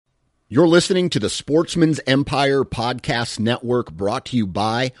You're listening to the Sportsman's Empire Podcast Network, brought to you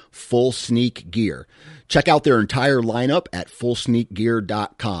by Full Sneak Gear. Check out their entire lineup at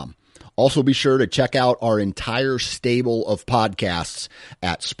fullsneakgear.com. Also be sure to check out our entire stable of podcasts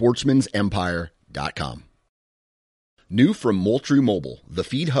at sportsmansempire.com. New from Moultrie Mobile, the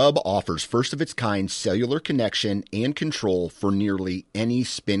Feed Hub offers first-of-its-kind cellular connection and control for nearly any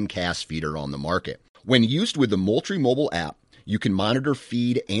spin cast feeder on the market. When used with the Moultrie Mobile app, you can monitor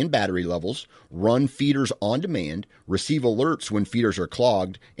feed and battery levels, run feeders on demand, receive alerts when feeders are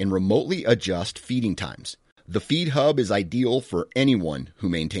clogged, and remotely adjust feeding times. The Feed Hub is ideal for anyone who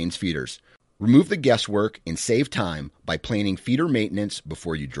maintains feeders. Remove the guesswork and save time by planning feeder maintenance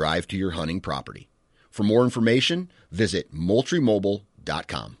before you drive to your hunting property. For more information, visit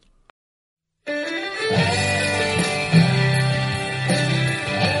moultriemobile.com.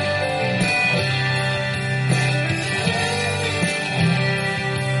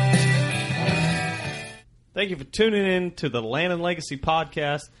 Thank you for tuning in to the Land and Legacy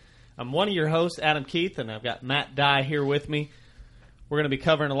Podcast. I'm one of your hosts, Adam Keith, and I've got Matt Dye here with me. We're going to be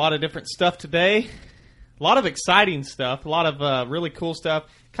covering a lot of different stuff today. A lot of exciting stuff, a lot of really cool stuff.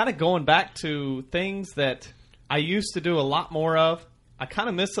 Kind of going back to things that I used to do a lot more of. I kind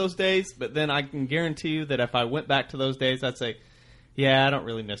of miss those days, but then I can guarantee you that if I went back to those days, I'd say, yeah, I don't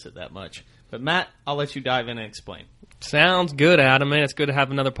really miss it that much. But Matt, I'll let you dive in and explain. Sounds good, Adam, man. It's good to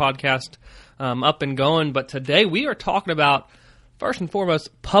have another podcast up and going. But today we are talking about, first and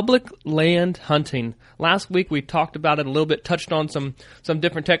foremost, public land hunting. Last week we talked about it a little bit, touched on some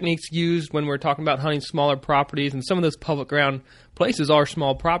different techniques used when we're talking about hunting smaller properties, and some of those public ground places are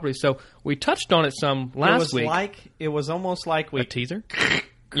small properties. So we touched on it some last week. It was almost like we a teaser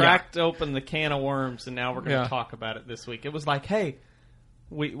cracked open the can of worms, and now we're going to talk about it this week. It was like, hey,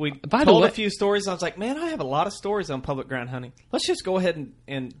 we told a few stories. I was like, man, I have a lot of stories on public ground hunting. Let's just go ahead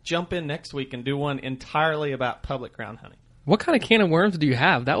and jump in next week and do one entirely about public ground hunting. What kind of can of worms do you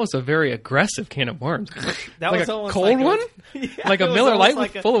have? That was a very aggressive can of worms. That like was a almost cold like one? Yeah, like a Miller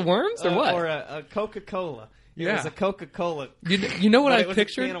Lite full of worms, or what? Or a Coca-Cola. It was a Coca-Cola. You know what I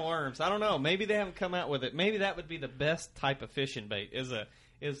pictured? A can of worms. I don't know. Maybe they haven't come out with it. Maybe that would be the best type of fishing bait. Is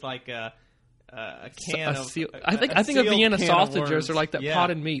like a can of. I think of Vienna sausages are like that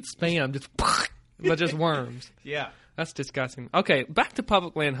potted meat spam, but just worms. Yeah. That's disgusting. Okay, back to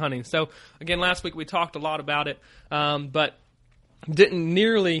public land hunting. So, again, last week we talked a lot about it, but didn't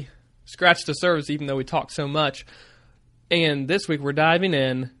nearly scratch the surface, even though we talked so much. And this week we're diving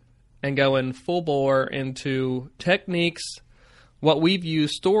in and going full bore into techniques, what we've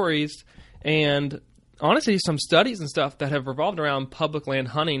used, stories, and honestly some studies and stuff that have revolved around public land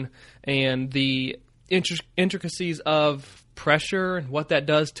hunting and the intricacies of pressure and what that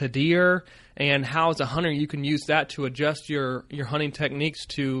does to deer, and how as a hunter you can use that to adjust your hunting techniques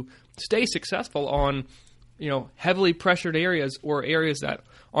to stay successful on, heavily pressured areas or areas that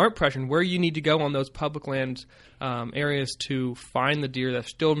aren't pressured, where you need to go on those public land areas to find the deer that's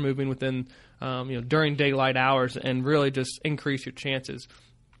still moving within, during daylight hours, and really just increase your chances.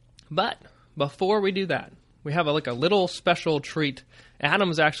 But before we do that, we have a little special treat.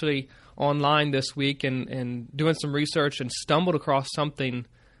 Adam's actually online this week and doing some research and stumbled across something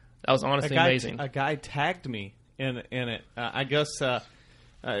that was honestly amazing. A guy tagged me in it. I guess it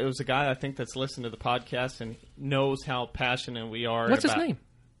was a guy I think that's listened to the podcast and knows how passionate we are. What's his name?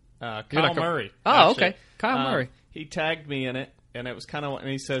 Kyle Murray. Oh, actually. Okay. Kyle Murray. He tagged me in it, and it was and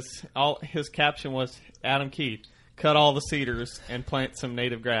he says, his caption was, Adam Keith, cut all the cedars and plant some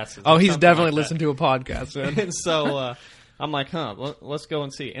native grasses. Oh, he's definitely listened to a podcast. And so I'm like, let's go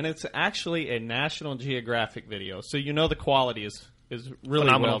and see. And it's actually a National Geographic video, so the quality is really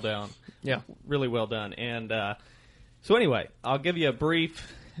phenomenal. well done. Yeah. Really well done. And so anyway, I'll give you a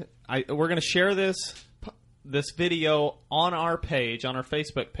brief. We're going to share this video on our page, on our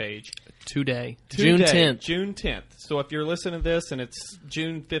Facebook page. Today. June 10th. June 10th. So if you're listening to this and it's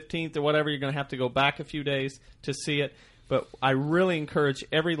June 15th or whatever, you're going to have to go back a few days to see it. But I really encourage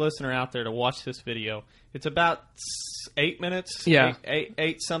every listener out there to watch this video. It's about 8 minutes. Yeah.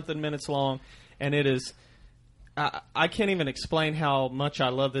 Eight something minutes long. And it is... I can't even explain how much I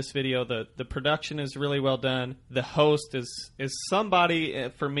love this video. The production is really well done. The host is somebody,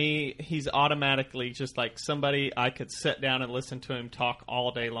 for me, he's automatically just like somebody I could sit down and listen to him talk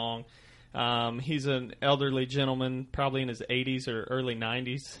all day long. He's an elderly gentleman, probably in his 80s or early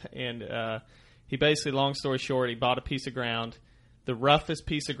 90s. And he basically, long story short, he bought a piece of ground, the roughest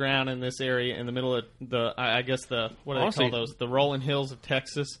piece of ground in this area in the middle of what do they call those? The rolling hills of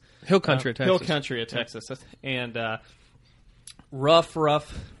Texas. Hill country of Texas. Hill country of Texas. And rough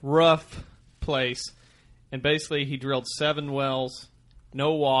place. And basically he drilled 7 wells,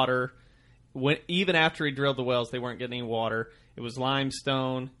 no water, even after he drilled the wells, they weren't getting any water. It was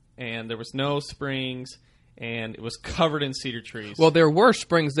limestone, and there was no springs, and it was covered in cedar trees. Well, there were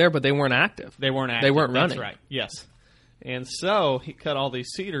springs there, but they weren't active. They weren't active. They weren't running. That's right. Yes. And so he cut all these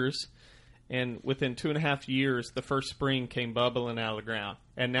cedars, and within 2.5 years, the first spring came bubbling out of the ground.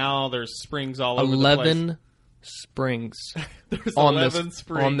 And now there's springs all over the place. 11 springs. There's on 11 this,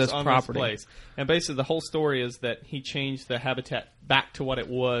 springs on this property. This place. And basically the whole story is that he changed the habitat back to what it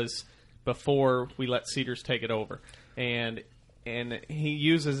was before we let cedars take it over. And he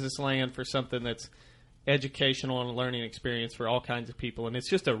uses this land for something that's educational and a learning experience for all kinds of people. And it's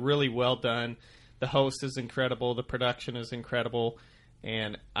just a really well done. The host is incredible. The production is incredible.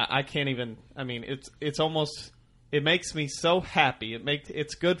 And I can't even, I mean, it's almost, it makes me so happy.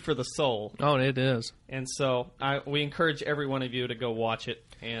 It's good for the soul. Oh, it is. And so we encourage every one of you to go watch it.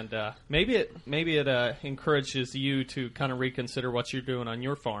 And maybe it encourages you to kind of reconsider what you're doing on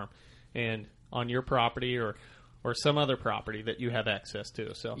your farm and on your property or some other property that you have access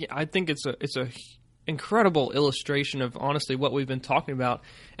to. So yeah, I think it's a incredible illustration of honestly what we've been talking about.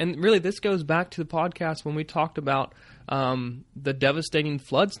 And really this goes back to the podcast when we talked about the devastating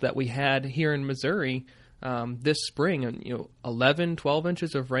floods that we had here in Missouri this spring, and 11, 12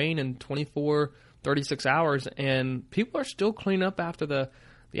 inches of rain in 24, 36 hours, and people are still cleaning up after the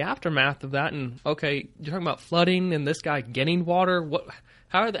aftermath of that. And okay, you're talking about flooding and this guy getting water.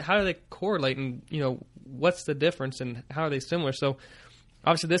 How do they correlate, and what's the difference, and how are they similar? So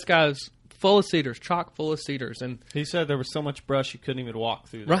obviously this guy's full of cedars, chock full of cedars, and he said there was so much brush you couldn't even walk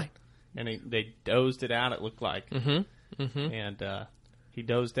through there. Right. And they dozed it out, it looked like. Mm-hmm. Mm-hmm. And he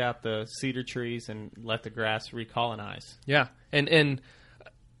dozed out the cedar trees and let the grass recolonize. Yeah, and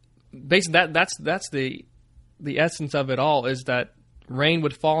basically that's the essence of it all, is that rain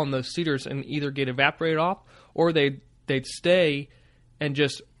would fall on those cedars and either get evaporated off, or they'd stay and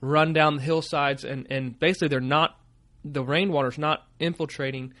just run down the hillsides, and basically the rainwater's not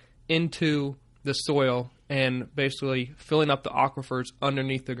infiltrating into the soil and basically filling up the aquifers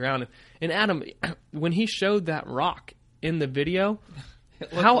underneath the ground. And Adam, when he showed that rock in the video,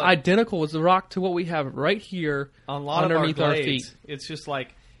 how identical was the rock to what we have right here on a lot underneath of our our glades, feet? It's just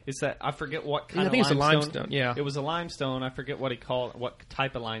like, it's that, I forget what kind of I think limestone. it's a limestone, yeah. It was a limestone. I forget what he called it, what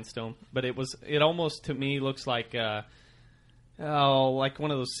type of limestone. But it almost to me looks like like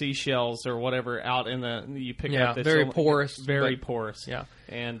one of those seashells or whatever out in you pick up. Yeah, very porous. Very porous. Yeah.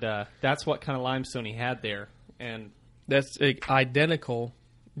 And that's what kind of limestone he had there. And that's identical,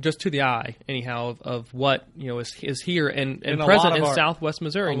 just to the eye, anyhow, of what is here and present in southwest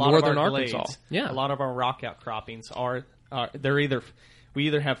Missouri, northern Arkansas. Glades, yeah, a lot of our rock outcroppings are we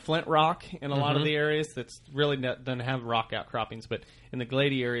either have flint rock in a lot of the areas that's really doesn't have rock outcroppings, but in the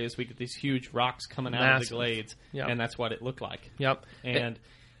glady areas we get these huge rocks coming out of the glades, and that's what it looked like. Yep. And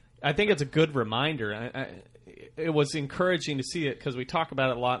I think it's a good reminder. It was encouraging to see it because we talk about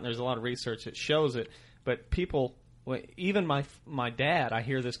it a lot, and there's a lot of research that shows it. But people, even my dad, I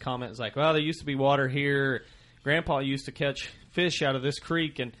hear this comment, is like, well, there used to be water here. Grandpa used to catch fish out of this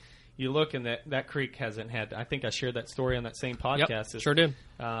creek, and you look, and that creek hasn't had. I think I shared that story on that same podcast. Yep, sure did.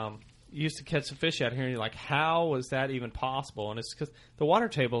 Used to catch some fish out here, and you're like, how was that even possible? And it's because the water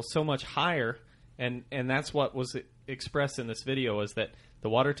table is so much higher, and that's what was expressed in this video, is that the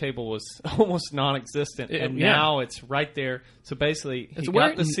water table was almost non-existent, and now it's right there. So basically, he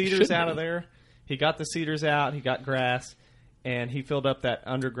got the cedars out of there. He got the cedars out. He got grass, and he filled up that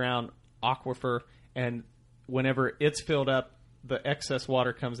underground aquifer. And whenever it's filled up, the excess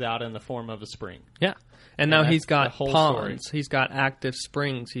water comes out in the form of a spring. Yeah. And now he's got ponds. Story. He's got active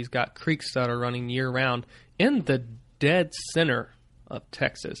springs. He's got creeks that are running year-round in the dead center of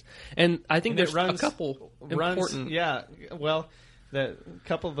Texas. And I think there's a couple important... Yeah. Well, a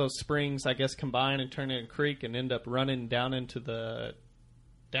couple of those springs, I guess, combine and turn into a creek and end up running down into the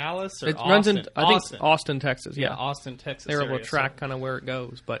Dallas or it Austin? Runs in, I think it's Austin, Texas. Yeah, Austin, Texas. They're able to track kind of where it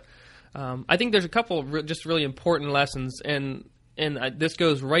goes. But I think there's a couple just really important lessons, and this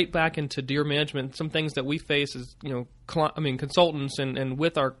goes right back into deer management. Some things that we face as consultants and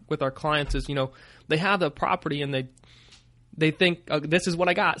with our clients is they have the property and they think this is what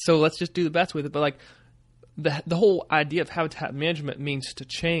I got, so let's just do the best with it. But like the whole idea of habitat management means to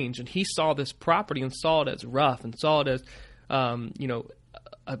change, and he saw this property and saw it as rough and saw it as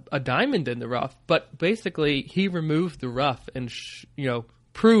a diamond in the rough, but basically he removed the rough and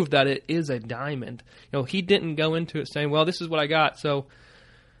proved that it is a diamond. He didn't go into it saying, well, this is what I got, so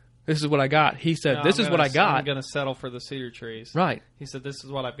this is what I got. He said, this is what I got. I'm going to settle for the cedar trees. Right. He said, this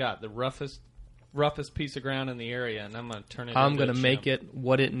is what I've got, the roughest piece of ground in the area, and I'm going to turn it I'm going to make it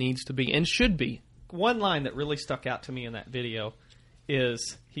what it needs to be and should be. One line that really stuck out to me in that video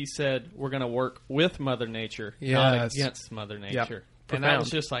is he said we're going to work with Mother Nature, Yes. not against Mother Nature. And that was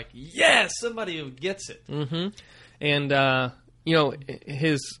just like, yes, somebody who gets it. Mm-hmm. And you know,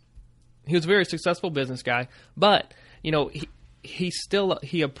 he was a very successful business guy, but you know,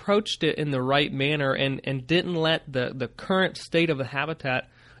 he approached it in the right manner and didn't let the current state of the habitat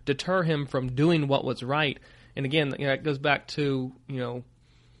deter him from doing what was right. And again, you know, it goes back to, you know,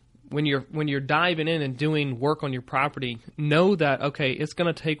 when you're diving in and doing work on your property, know that, okay, it's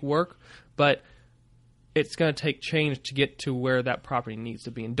going to take work, but it's going to take change to get to where that property needs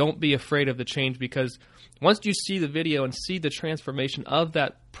to be. And don't be afraid of the change, because once you see the video and see the transformation of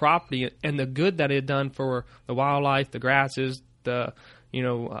that property and the good that it had done for the wildlife, the grasses, the, you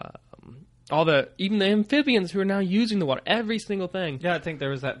know, even the amphibians who are now using the water, every single thing. Yeah, I think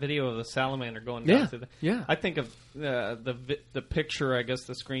there was that video of the salamander going down through the. Yeah. I think of the picture, I guess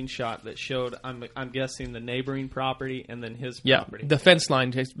the screenshot that showed. I'm guessing the neighboring property and then his property. The fence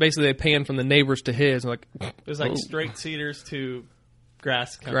line. Basically, they pan from the neighbors to his. Like it was like straight cedars to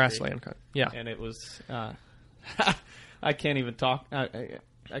grassland. Yeah, and it was. I can't even talk.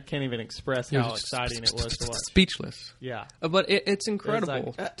 I can't even express how exciting it was to watch. Speechless. Yeah. But it's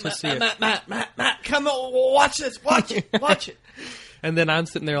incredible to see it. Matt, come on, watch this. Watch it. And then I'm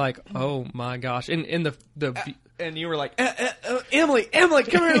sitting there like, oh my gosh. And and you were like, Emily,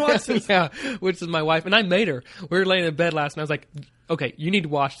 come here and watch this. Yeah, which is my wife. And I made her. We were laying in bed last night. I was like, okay, you need to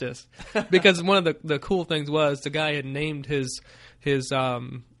watch this. Because one of the cool things was the guy had named his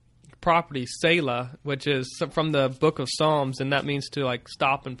property Selah, which is from the book of Psalms, and that means to like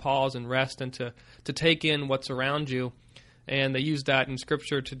stop and pause and rest and to take in what's around you. And they use that in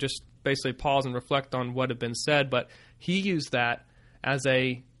scripture to just basically pause and reflect on what had been said, but he used that as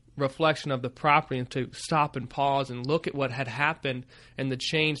a reflection of the property and to stop and pause and look at what had happened and the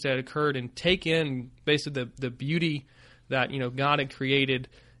change that had occurred and take in basically the beauty that, you know, God had created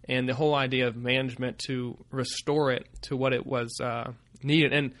and the whole idea of management to restore it to what it was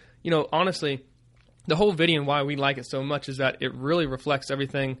needed. And you know, honestly, the whole video and why we like it so much is that it really reflects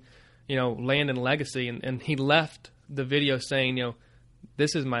everything, you know, land and legacy. And he left the video saying, you know,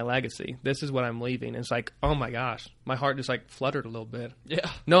 this is my legacy. This is what I'm leaving. And it's like, oh my gosh, my heart just like fluttered a little bit. Yeah.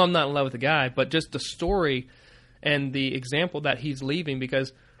 No, I'm not in love with the guy, but just the story and the example that he's leaving,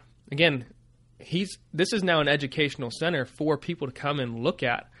 because again, this is now an educational center for people to come and look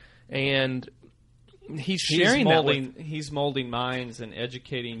at. And he's sharing he's molding minds and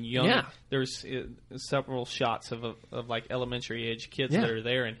educating young. Yeah. There's several shots of like elementary age kids that are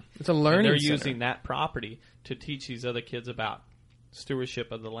there, and it's a learning. They're center. using that property to teach these other kids about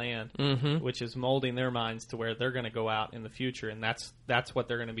stewardship of the land, which is molding their minds to where they're going to go out in the future, and that's what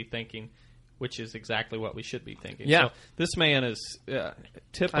they're going to be thinking, which is exactly what we should be thinking. Yeah. So this man is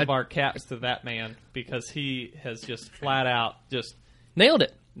tip of our caps to that man, because he has just flat out just nailed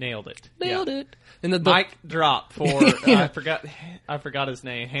it. Nailed it. And the mic drop for I forgot his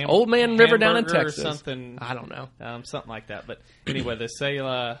name. Old Man River down in Texas or something. I don't know. Something like that. But anyway, the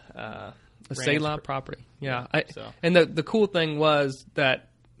Selah Selah property. Yeah. And the cool thing was that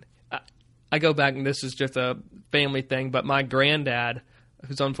I go back, and this is just a family thing, but my granddad,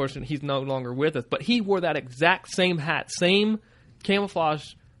 who's unfortunate, he's no longer with us, but he wore that exact same hat, same camouflage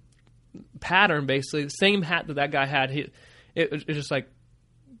pattern, basically, the same hat that guy had. It was just like,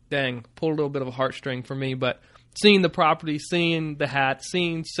 dang, pulled a little bit of a heartstring for me. But seeing the property, seeing the hat,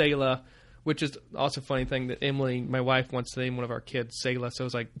 seeing Selah, which is also a funny thing that Emily, my wife, wants to name one of our kids Selah. So I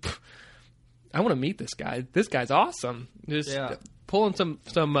was like, I want to meet this guy. This guy's awesome. Just pulling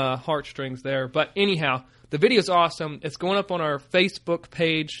some heartstrings there. But anyhow, the video's awesome. It's going up on our Facebook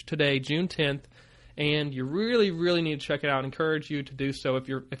page today, June 10th. And you really, really need to check it out. I encourage you to do so if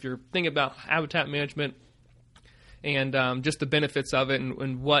you're thinking about habitat management and just the benefits of it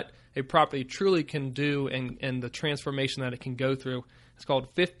and what a property truly can do and the transformation that it can go through. It's called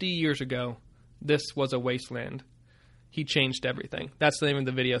 50 Years Ago, This Was a Wasteland. He Changed Everything. That's the name of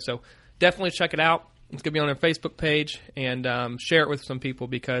the video. So definitely check it out. It's going to be on our Facebook page, and share it with some people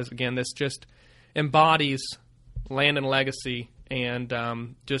because, again, this just embodies land and legacy and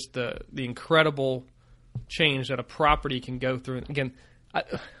just the incredible change that a property can go through. And again,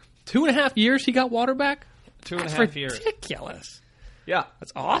 2.5 years he got water back? 2.5 years. Ridiculous. Yeah.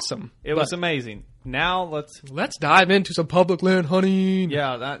 That's awesome. It was amazing. Now let's dive into some public land hunting.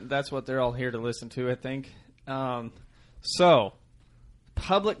 Yeah, that's what they're all here to listen to, I think. So,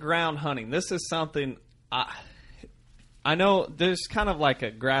 public ground hunting. This is something I know there's kind of like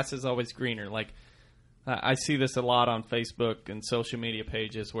a grass is always greener. Like I see this a lot on Facebook and social media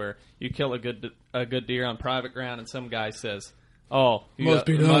pages where you kill a good deer on private ground and some guy says, "Oh, must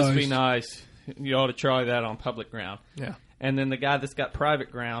be nice. You ought to try that on public ground." Yeah. And then the guy that's got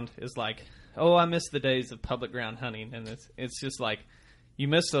private ground is like, oh, I miss the days of public ground hunting. And it's just like, you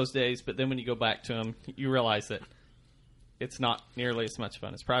miss those days, but then when you go back to them, you realize that it's not nearly as much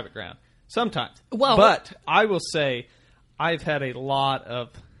fun as private ground. Sometimes. Well, but I will say I've had a lot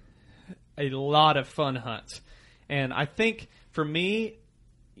of fun hunts. And I think for me,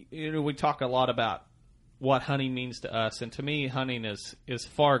 we talk a lot about what hunting means to us. And to me, hunting is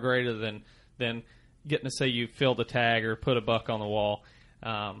far greater than getting to say you filled a tag or put a buck on the wall.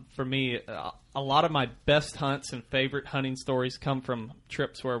 For me, a lot of my best hunts and favorite hunting stories come from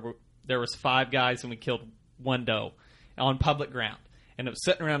trips where there was 5 guys and we killed 1 doe on public ground. And it was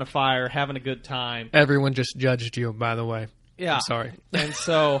sitting around a fire, having a good time. Everyone just judged you, by the way. Yeah. I'm sorry. And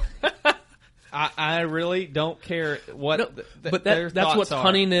so I really don't care what but their that's what thoughts are.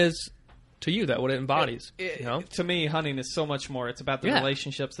 hunting is to you, that what it embodies. You know? To me, hunting is so much more. It's about the Yeah.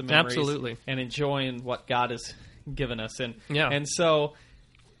 relationships, the memories, Absolutely. and enjoying what God has given us. Yeah. And so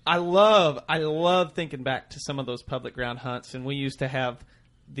I love thinking back to some of those public ground hunts. And we used to have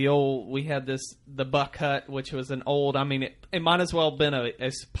the buck hut, which was an old, it might as well have been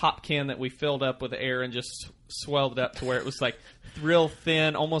a pop can that we filled up with air and just swelled it up to where it was like real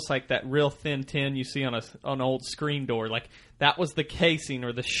thin, almost like that real thin tin you see on an old screen door. Like that was the casing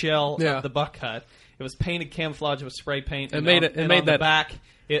or the shell of the buck hut. It was painted camouflage with spray paint. It made the back.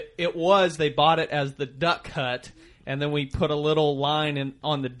 They bought it as the duck hut, and then we put a little line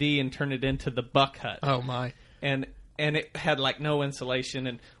on the D and turned it into the buck hut. Oh my! And it had like no insulation,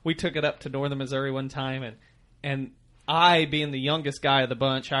 and we took it up to northern Missouri one time, and I, being the youngest guy of the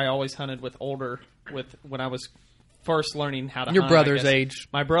bunch, I always hunted when I was first learning how to Your hunt. brother's age.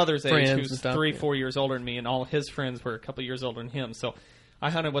 My brother's age, friends who's and stuff, 3-4 years older than me, and all his friends were a couple years older than him. So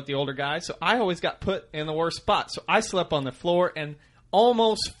I hunted with the older guys, so I always got put in the worst spot. So I slept on the floor and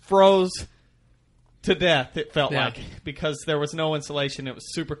almost froze to death, it felt like, because there was no insulation. It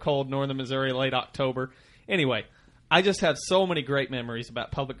was super cold, northern Missouri, late October. Anyway, I just have so many great memories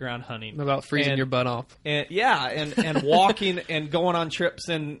about public ground hunting. About freezing your butt off. And walking and going on trips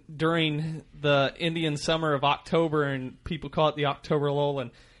during the Indian summer of October, and people call it the October lull,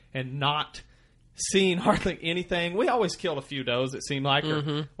 and not seeing hardly anything. We always killed a few does, it seemed like,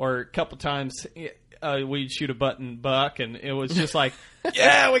 or a couple times we'd shoot a button buck, and it was just like,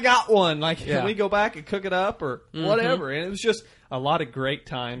 yeah, we got one. Like, can we go back and cook it up or whatever? And it was just a lot of great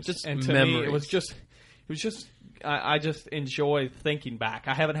times. And to me, it was just I just enjoy thinking back.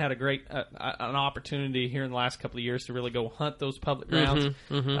 I haven't had an opportunity here in the last couple of years to really go hunt those public grounds,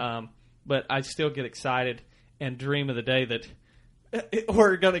 but I still get excited and dream of the day that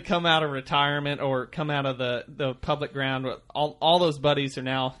we're going to come out of retirement or come out of the public ground. All those buddies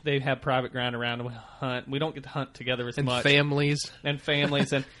they have private ground around and we hunt. We don't get to hunt together as much. And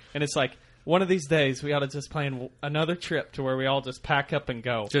families. and it's like, one of these days we ought to just plan another trip to where we all just pack up and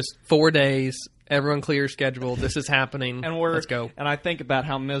go. Just 4 days. Everyone clear schedule. This is happening. And let's go. And I think about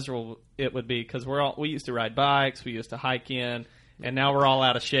how miserable it would be because we used to ride bikes, we used to hike in, and now we're all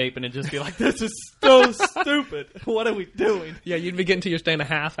out of shape, and it'd just be like, this is so stupid. What are we doing? Yeah, you'd be getting to your stand a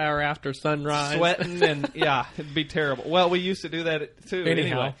half hour after sunrise, sweating, and it'd be terrible. Well, we used to do that too.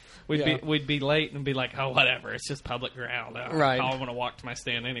 Anyhow, we'd be late and be like, oh, whatever, it's just public ground. Right. I want to walk to my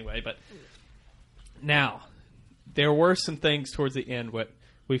stand anyway. But now, there were some things towards the end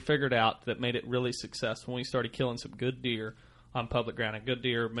we figured out that made it really successful. We started killing some good deer on public ground. And good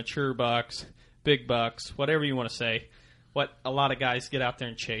deer, mature bucks, big bucks, whatever you want to say, what a lot of guys get out there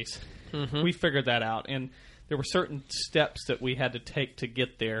and chase. We figured that out. And there were certain steps that we had to take to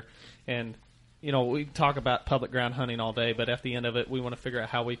get there. And, we talk about public ground hunting all day, but at the end of it, we want to figure out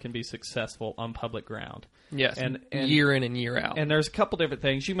how we can be successful on public ground. Yes, and year in and year out. And there's a couple different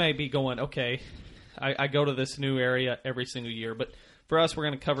things. You may be going, okay, I go to this new area every single year, but for us, we're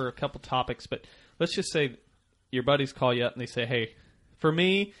going to cover a couple topics, but let's just say your buddies call you up and they say, hey, for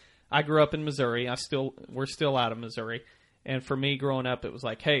me, I grew up in Missouri. We're still out of Missouri. And for me growing up, it was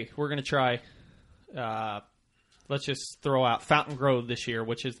like, hey, we're going to try, let's just throw out Fountain Grove this year,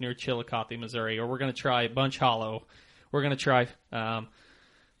 which is near Chillicothe, Missouri. Or we're going to try Bunch Hollow. We're going to try,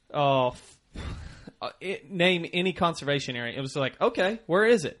 name any conservation area. It was like, okay, where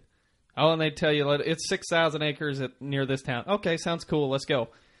is it? Oh, and they tell you it's 6,000 acres near this town. Okay, sounds cool. Let's go.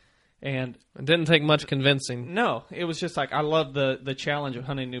 And it didn't take much convincing. No, it was just like I love the challenge of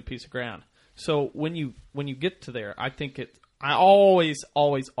hunting a new piece of ground. So when you get to there, I think I always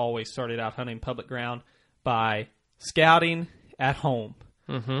started out hunting public ground by scouting at home.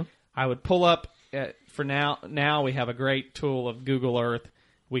 I would pull up for now. Now we have a great tool of Google Earth.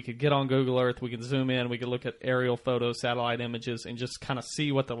 We could get on Google Earth, we could zoom in, we could look at aerial photos, satellite images, and just kind of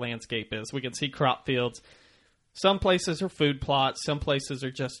see what the landscape is. We can see crop fields. some places are food plots. Some places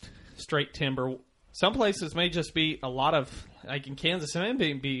are just straight timber. Some places may just be a lot of, like in Kansas, it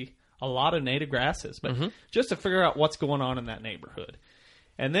may be a lot of native grasses, but just to figure out what's going on in that neighborhood.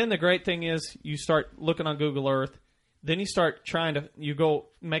 And then the great thing is you start looking on Google Earth. Then you start you go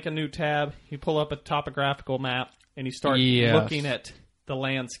make a new tab, you pull up a topographical map, and you start looking at the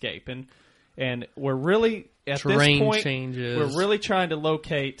landscape. And we're really, at Terrain this point, changes. we're really trying to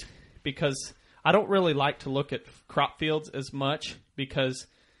locate, because I don't really like to look at crop fields as much, because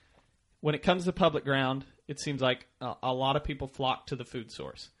when it comes to public ground, it seems like a lot of people flock to the food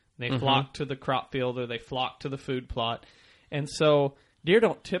source. They flock to the crop field, or they flock to the food plot. And so deer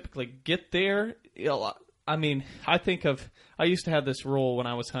don't typically get there. I mean, I used to have this rule when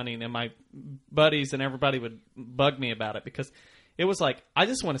I was hunting, and my buddies and everybody would bug me about it, because it was like, I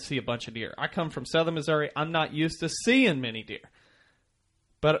just want to see a bunch of deer. I come from southern Missouri. I'm not used to seeing many deer.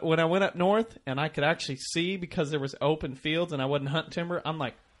 But when I went up north and I could actually see, because there was open fields and I wasn't hunting timber, I'm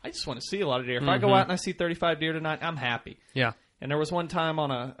like, I just want to see a lot of deer. If I go out and I see 35 deer tonight, I'm happy. Yeah. And there was one time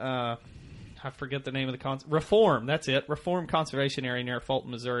on I forget the name of the Reform, that's it, Reform Conservation Area near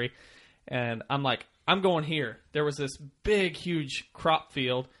Fulton, Missouri. And I'm like, I'm going here. There was this big, huge crop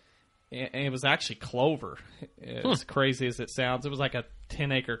field, and it was actually clover. As crazy as it sounds, it was like a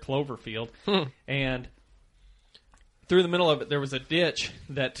 10-acre clover field. And through the middle of it, there was a ditch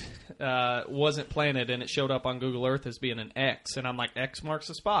that wasn't planted, and it showed up on Google Earth as being an X. And I'm like, X marks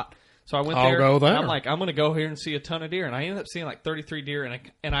the spot. So I went I'll go there. I'm like, I'm going to go here and see a ton of deer. And I ended up seeing like 33 deer,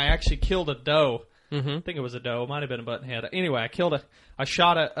 and I actually killed a doe. I think it was a doe. It might have been a buttonhead. Anyway, I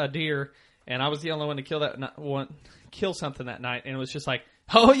shot a deer, and I was the only one to kill something that night. And it was just like,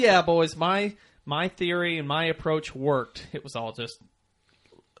 oh yeah, boys, my theory and my approach worked. It was all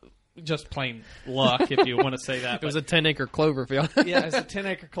just plain luck, if you want to say that. It was a 10-acre clover field. Yeah, it's a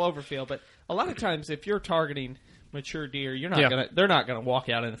 10-acre clover field. But a lot of times, if you're targeting mature deer, they're not gonna walk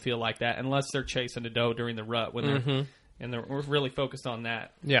out in a field like that unless they're chasing a doe during the rut when we're really focused on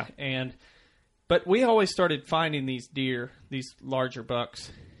that. Yeah. But we always started finding these deer, these larger bucks,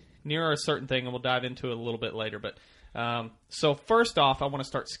 near a certain thing, and we'll dive into it a little bit later. But so first off, I want to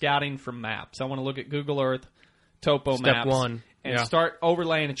start scouting from maps. I want to look at Google Earth, topo Step maps, one. and start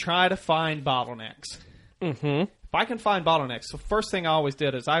overlaying and try to find bottlenecks. If I can find bottlenecks, so first thing I always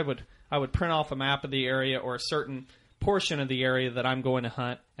did is I would print off a map of the area or a certain portion of the area that I'm going to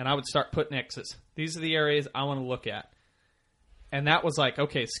hunt, and I would start putting X's. These are the areas I want to look at. And that was like,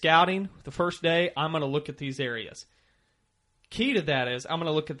 okay, scouting, the first day, I'm going to look at these areas. Key to that is I'm going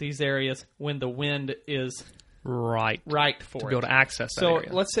to look at these areas when the wind is right for to it. be able to access that area.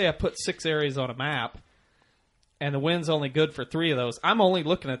 So let's say I put 6 areas on a map, and the wind's only good for 3 of those. I'm only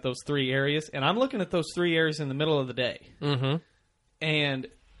looking at those 3 areas, and I'm looking at those 3 areas in the middle of the day. And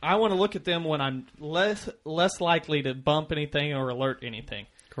I want to look at them when I'm less likely to bump anything or alert anything.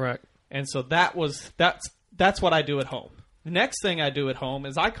 Correct. And so that's what I do at home. The next thing I do at home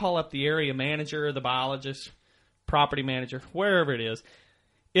is I call up the area manager, the biologist, property manager, wherever it is,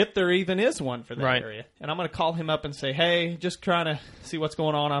 if there even is one for that area. And I'm going to call him up and say, hey, just trying to see what's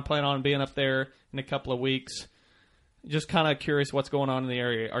going on. I plan on being up there in a couple of weeks. Just kind of curious what's going on in the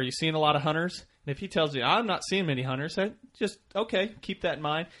area. Are you seeing a lot of hunters? And if he tells you, I'm not seeing many hunters, just, okay, keep that in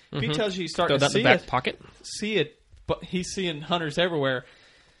mind. If he tells you he's starting to see in the back pocket. But he's seeing hunters everywhere,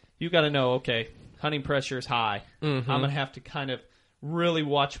 you got to know, okay, hunting pressure is high. I'm going to have to kind of really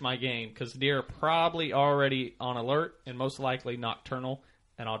watch my game, because deer are probably already on alert and most likely nocturnal,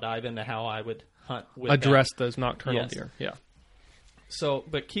 and I'll dive into how I would hunt with address those nocturnal deer. Yeah. So,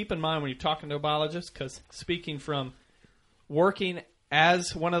 but keep in mind when you're talking to a biologist, because speaking from working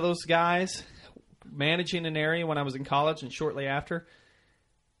as one of those guys, managing an area when I was in college and shortly after,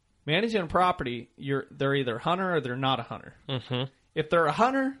 managing a property, they're either a hunter or they're not a hunter. If they're a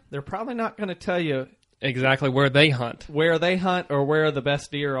hunter, they're probably not going to tell you exactly where they hunt or where the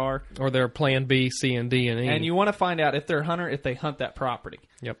best deer are. Or their plan B, C, and D, and E. And you want to find out if they're a hunter, if they hunt that property.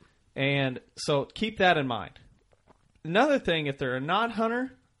 Yep. And so keep that in mind. Another thing, if they're a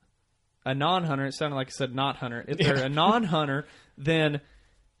non-hunter, it sounded like I said not hunter. If they're a non-hunter, then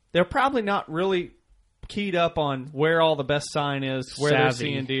they're probably not really keyed up on where all the best sign is, where they're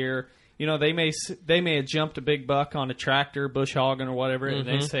seeing deer. You know, they may have jumped a big buck on a tractor, bush hogging or whatever, and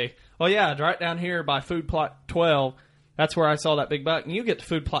they say, oh yeah, right down here by food plot 12, that's where I saw that big buck. And you get to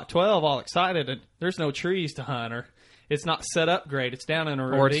food plot 12 all excited, and there's no trees to hunt, or it's not set up great. It's down in a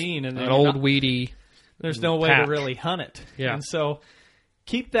ravine. And an old weedy there's no way patch to really hunt it. Yeah. And so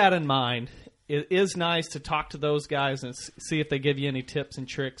keep that in mind. It is nice to talk to those guys and see if they give you any tips and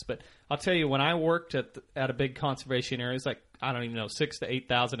tricks. But I'll tell you, when I worked at a big conservation area, it's like, I don't even know, 6,000 to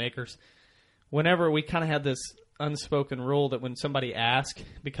 8,000 acres. Whenever we kind of had this unspoken rule that when somebody asks,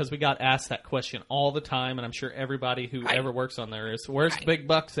 because we got asked that question all the time, and I'm sure everybody who ever works on there is, where's Big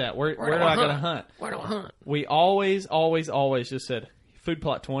Bucks at? Where do I go to hunt? Where do I hunt? We always just said, food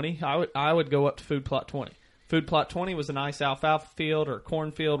plot 20. I would go up to food plot 20. Food plot 20 was a nice alfalfa field or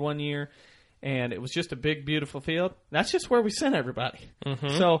cornfield one year, and it was just a big, beautiful field. That's just where we sent everybody.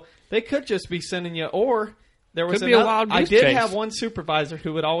 Mm-hmm. So they could just be sending you, or there was could be a wild goose I did chase. have one supervisor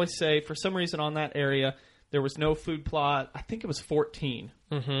who would always say, for some reason on that area, there was no food plot. I think it was 14.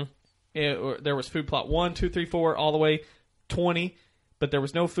 Mm-hmm. There was food plot 1, 2, 3, 4, all the way 20, but there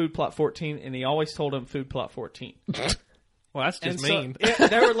was no food plot 14, and he always told them food plot 14. Well, that's just mean. So,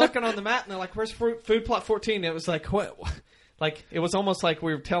 they were looking on the map, and they're like, where's food plot 14? It was like, what? Like, it was almost like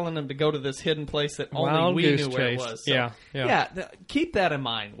we were telling them to go to this hidden place that only Wild we goose knew where it chase. was. So, Yeah. Keep that in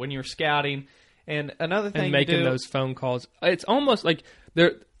mind when you're scouting. And another thing and making those phone calls. It's almost like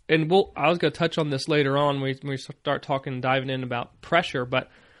there. And I was going to touch on this later on when we start diving in about pressure. But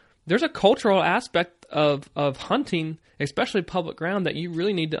there's a cultural aspect of hunting, especially public ground, that you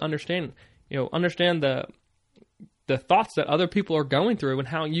really need to understand. Understand the thoughts that other people are going through and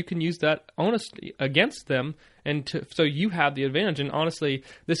how you can use that honesty against them, so you have the advantage. And honestly,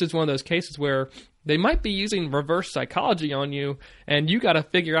 this is one of those cases where they might be using reverse psychology on you, and you got to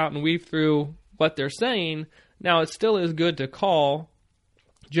figure out and weave through what they're saying. Now, it still is good to call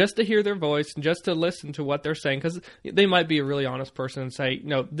just to hear their voice and just to listen to what they're saying, because they might be a really honest person and say,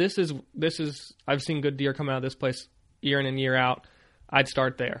 no, this is I've seen good deer come out of this place year in and year out. I'd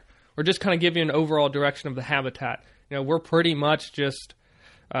start there. Or just kind of give you an overall direction of the habitat. We're pretty much just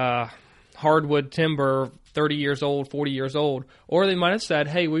hardwood timber, 30 years old, 40 years old. Or they might have said,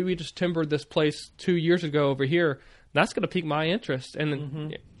 hey, we just timbered this place 2 years ago over here. That's going to pique my interest.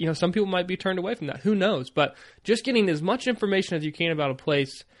 And, some people might be turned away from that. Who knows? But just getting as much information as you can about a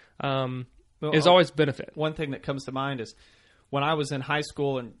place is always a benefit. One thing that comes to mind is when I was in high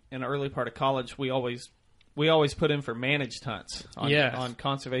school and in the early part of college, we always put in for managed hunts on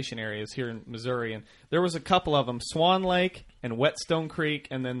conservation areas here in Missouri. And there was a couple of them, Swan Lake and Whetstone Creek,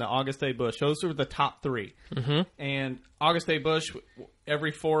 and then the Auguste Bush. Those were the top three. Mm-hmm. And Auguste Bush,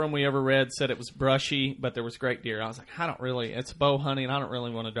 every forum we ever read said it was brushy, but there was great deer. I was like, it's bow hunting. I don't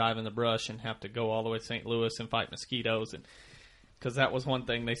really want to drive in the brush and have to go all the way to St. Louis and fight mosquitoes. And because that was one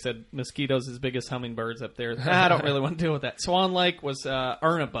thing. They said mosquitoes as big as hummingbirds up there. I don't really want to deal with that. Swan Lake was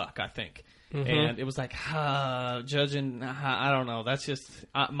Ernabuck, I think. Mm-hmm. And it was like, judging, I don't know. That's just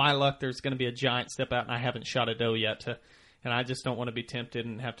my luck. There's going to be a giant step out, and I haven't shot a doe yet, and I just don't want to be tempted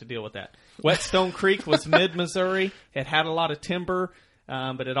and have to deal with that. Whetstone Creek was mid-Missouri. It had a lot of timber,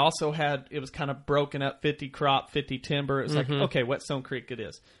 but it also it was kind of broken up, 50 crop, 50 timber. It was like, okay, Whetstone Creek it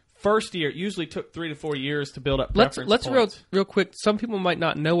is. First year, it usually took 3 to 4 years to build up preference Let's points. real quick. Some people might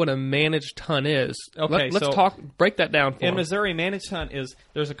not know what a managed hunt is. Okay, let's break that down for them. In Missouri, managed hunt is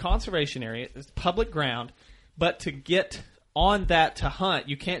there's a conservation area, it's public ground, but to get on that to hunt,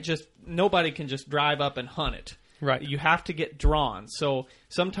 nobody can just drive up and hunt it. Right. You have to get drawn. So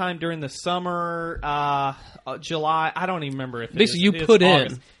sometime during the summer, July, I don't even remember if it's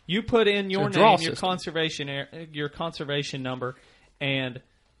August. You put in your name, your conservation number, and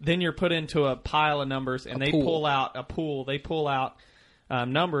then you're put into a pile of numbers, and they pull out a pool. They pull out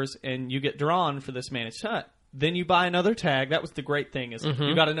numbers, and you get drawn for this managed hunt. Then you buy another tag. That was the great thing is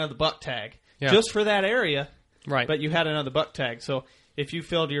you got another buck tag just for that area. Right. But you had another buck tag. So if you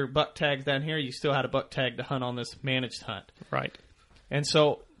filled your buck tags down here, you still had a buck tag to hunt on this managed hunt. Right. And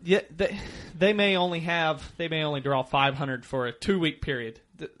so they may only draw 500 for a 2-week period.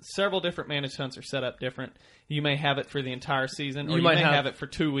 Several different managed hunts are set up different. You may have it for the entire season, or you may have it for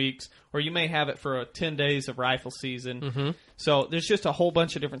 2 weeks, or you may have it for 10 days of rifle season. Mm-hmm. So there's just a whole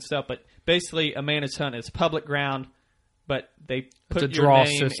bunch of different stuff. But basically, a managed hunt is public ground, but they put it's a your draw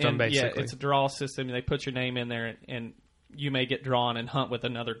name system, in, basically. Yeah, it's a draw system. They put your name in there, and you may get drawn and hunt with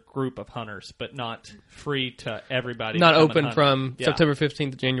another group of hunters, but not free to everybody. Not open from September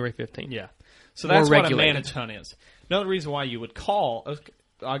 15th to January 15th. Yeah. So that's what a managed hunt is. Another reason why you would call,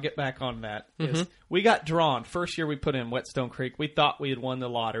 I'll get back on that, is we got drawn. First year we put in Whetstone Creek, we thought we had won the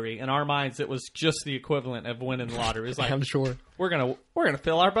lottery. In our minds, it was just the equivalent of winning the lottery. It was like, I'm sure. We're gonna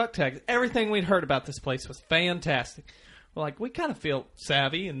fill our buck tags. Everything we'd heard about this place was fantastic. We're like, we kind of feel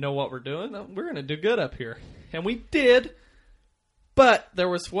savvy and know what we're doing. We're going to do good up here. And we did, but there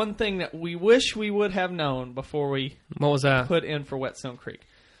was one thing that we wish we would have known before we What was that? put in for Whetstone Creek.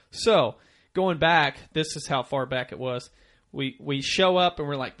 So, going back, this is how far back it was. We show up and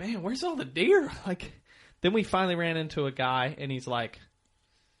we're like, man, where's all the deer? Like, then we finally ran into a guy and he's like,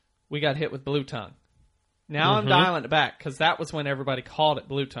 we got hit with blue tongue. Now I'm dialing it back because that was when everybody called it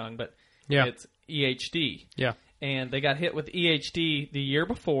blue tongue, but it's EHD. Yeah. and they got hit with EHD the year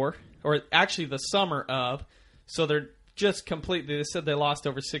before, or actually the summer of. So they're just completely. They said they lost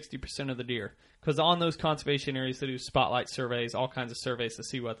over 60% of the deer because on those conservation areas they do spotlight surveys, all kinds of surveys to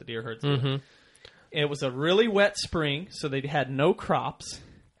see what the deer herd's doing. It was a really wet spring, so they had no crops,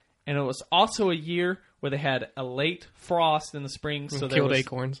 and it was also a year where they had a late frost in the spring, so there killed was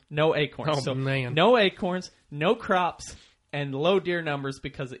acorns. no acorns. Oh, so man. no acorns, no crops, and low deer numbers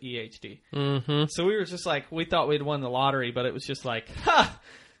because of EHD. Mm-hmm. So we were just like, we thought we'd won the lottery, but it was just like,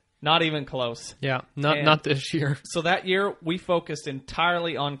 not even close. Yeah, not this year. So that year, we focused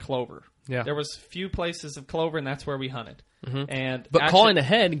entirely on clover. Yeah. There was few places of clover, and that's where we hunted. And But actually, calling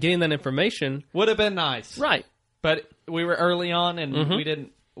ahead and getting that information, would have been nice, right? but we were early on, and we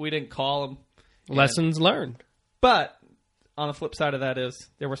didn't call them. Lessons learned. But on the flip side of that is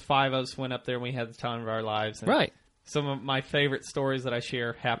there was 5 of us went up there, and we had the time of our lives. And Right. Some of my favorite stories that I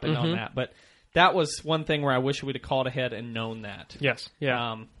share happened on that. But that was one thing where I wish we'd have called ahead and known that. Yes.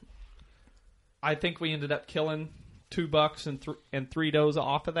 Yeah. I think we ended up killing 2 bucks and 3 does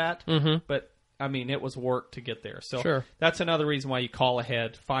off of that. But I mean, it was work to get there. So Sure. that's another reason why you call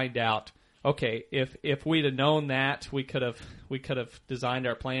ahead, find out. Okay, if we'd have known that, we could have designed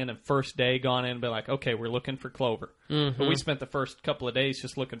our plan and first day gone in and been like, okay, we're looking for clover. But we spent the first couple of days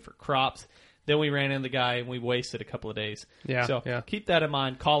just looking for crops. Then we ran into the guy and we wasted a couple of days. Yeah, So yeah. keep that in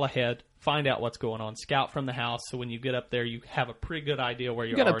mind. Call ahead. Find out what's going on. Scout from the house. So when you get up there, you have a pretty good idea where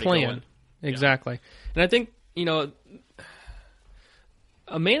you're You got a already plan. going. Exactly. And I think,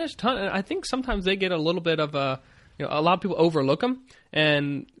 a managed hunt, I think sometimes they get a little bit of a lot of people overlook them.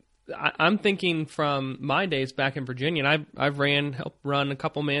 And I'm thinking from my days back in Virginia, and I've helped run a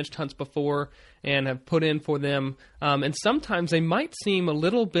couple managed hunts before and have put in for them. And sometimes they might seem a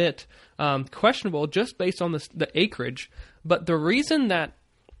little bit questionable just based on the acreage. But the reason that,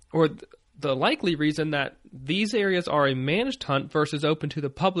 or the likely reason that these areas are a managed hunt versus open to the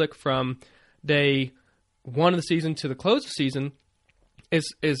public from day 1 of the season to the close of the season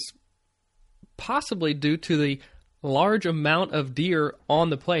is possibly due to the large amount of deer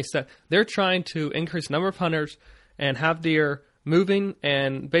on the place, that they're trying to increase the number of hunters and have deer moving,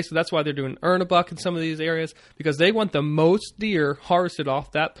 and basically that's why they're doing earn a buck in some of these areas, because they want the most deer harvested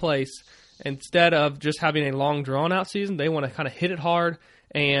off that place instead of just having a long drawn out season. They want to kind of hit it hard,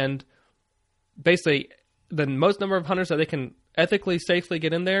 and basically the most number of hunters that they can ethically, safely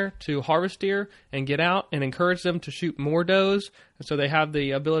get in there to harvest deer and get out and encourage them to shoot more does, and so they have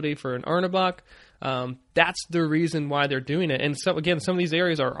the ability for an earn a buck. That's the reason why they're doing it. And so again, some of these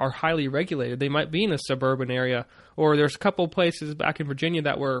areas are highly regulated. They might be in a suburban area, or there's a couple places back in Virginia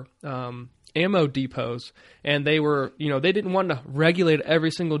that were ammo depots, and they were, they didn't want to regulate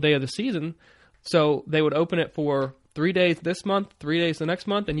every single day of the season, so they would open it for 3 days this month, 3 days the next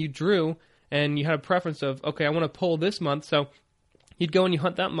month, and you drew, and you had a preference of, okay, I want to pull this month, so you'd go and you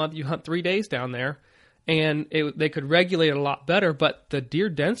hunt that month, you hunt 3 days down there, and they could regulate it a lot better, but the deer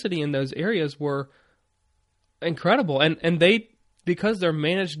density in those areas were incredible. And they, because they're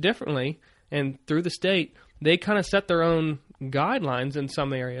managed differently and through the state, they kind of set their own guidelines in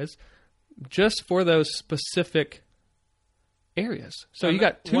some areas just for those specific areas. So you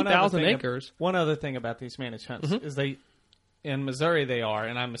got 2,000 acres. One other thing about these managed hunts is in Missouri they are,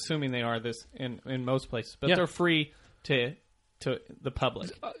 and I'm assuming they are this in most places, but they're free to the public.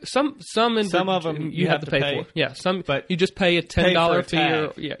 Some of them you have to pay for. Yeah, but you just pay a pay $10 fee. for a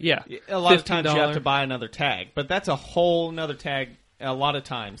Or, yeah. A lot of times you have to buy another tag, but that's a whole nother tag. A lot of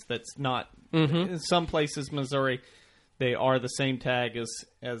times that's not. In some places, Missouri, they are the same tag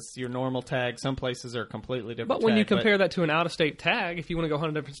as your normal tag. Some places are completely different. But when you compare that to an out-of-state tag, if you want to go hunt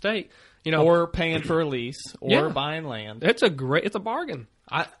a different state, or paying for a lease, or buying land, it's a bargain.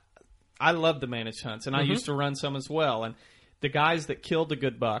 I love the managed hunts, and I used to run some as well. And the guys that killed the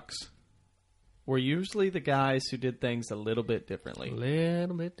good bucks were usually the guys who did things a little bit differently.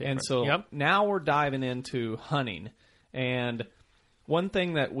 And so now we're diving into hunting. And one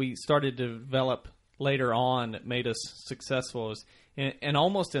thing that we started to develop later on that made us successful is, and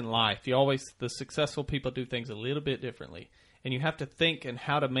almost in life, the successful people do things a little bit differently. And you have to think and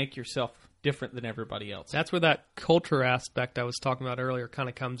how to make yourself different than everybody else. That's where that culture aspect I was talking about earlier kind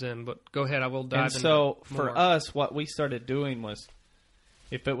of comes in. But go ahead, I will dive in. And so for us, what we started doing was,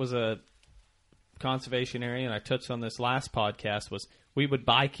 if it was a conservation area, and I touched on this last podcast, was we would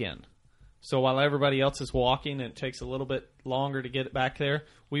bike in. So while everybody else is walking and it takes a little bit longer to get it back there,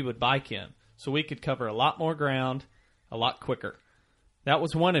 we would bike in. So we could cover a lot more ground a lot quicker. That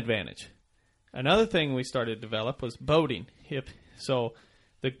was one advantage. Another thing we started to develop was boating. So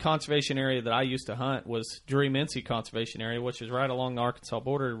the conservation area that I used to hunt was Drury-Mincy Conservation Area, which is right along the Arkansas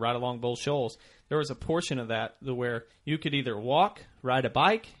border, right along Bull Shoals. There was a portion of that where you could either walk, ride a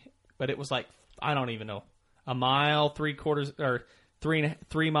bike, but it was like, I don't even know, a mile, 3/4, or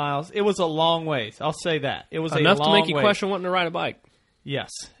 3 miles. It was a long ways. I'll say that. It was enough a long to make you ways. question wanting to ride a bike.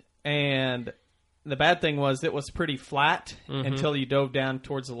 Yes. And the bad thing was it was pretty flat until you dove down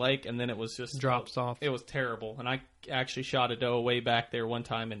towards the lake, and then it was just Drops off. It was terrible. And I actually shot a doe way back there one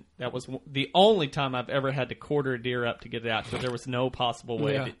time, and that was the only time I've ever had to quarter a deer up to get it out, because there was no possible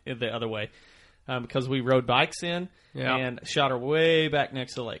way the other way, because we rode bikes in and shot her way back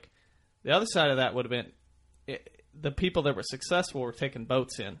next to the lake. The other side of that would have been the people that were successful were taking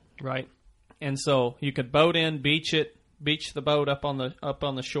boats in. Right. And so you could boat in, beach the boat up on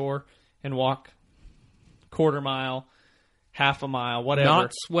the shore, and walk quarter mile, half a mile, whatever.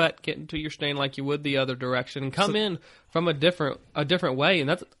 Not sweat getting to your stand like you would the other direction, and come in from a different way, and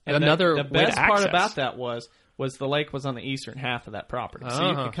that's another the way best to part access. about that was the lake was on the eastern half of that property, so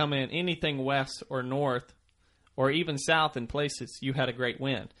you could come in anything west or north, or even south in places you had a great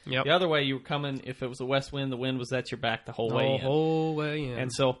wind. Yep. The other way you were coming, if it was a west wind, the wind was at your back the whole way in. Whole way in.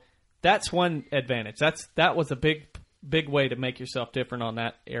 And so that's one advantage. That was a big way to make yourself different on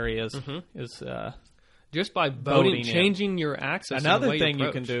that area is just by boating in. changing your access. Another and the way thing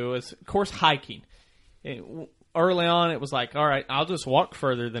you can do is, of course, hiking. Early on, it was like, all right, I'll just walk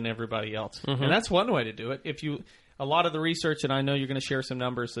further than everybody else, and that's one way to do it. A lot of the research, and I know you're going to share some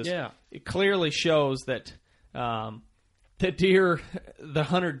numbers, it clearly shows that the deer, the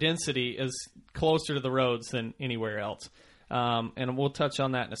hunter density is closer to the roads than anywhere else, and we'll touch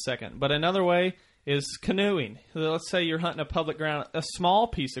on that in a second. But another way is canoeing. Let's say you're hunting a public ground, a small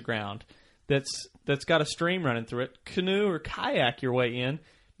piece of ground that's got a stream running through it. Canoe or kayak your way in,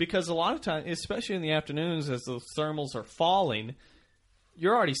 because a lot of times, especially in the afternoons as those thermals are falling,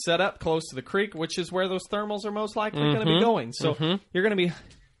 you're already set up close to the creek, which is where those thermals are most likely going to be going. So you're going to be,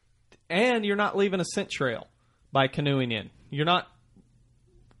 and you're not leaving a scent trail by canoeing in. You're not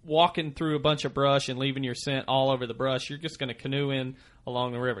walking through a bunch of brush and leaving your scent all over the brush. You're just going to canoe in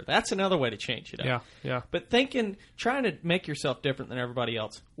along the river. That's another way to change it up. Yeah. But trying to make yourself different than everybody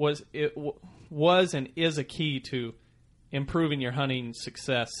else was and is a key to improving your hunting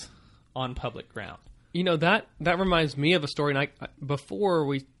success on public ground. You know, that reminds me of a story. And before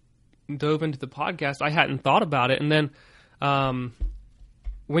we dove into the podcast, I hadn't thought about it. And then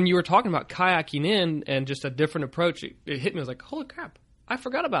when you were talking about kayaking in and just a different approach, it hit me. I was like, holy crap, I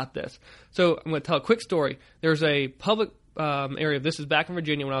forgot about this. So I'm going to tell a quick story. There's a public area. This is back in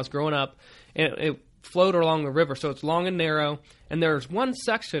Virginia when I was growing up, and it flowed along the river. So it's long and narrow, and there's one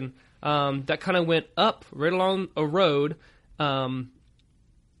section that kind of went up right along a road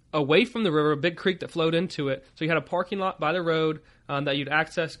away from the river, a big creek that flowed into it. So you had a parking lot by the road that you'd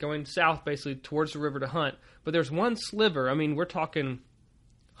access going south, basically towards the river to hunt. But there's one sliver, I mean, we're talking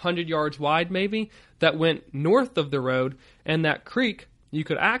 100 yards wide maybe, that went north of the road, and that creek you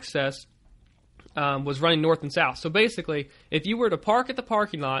could access was running north and south. So basically, if you were to park at the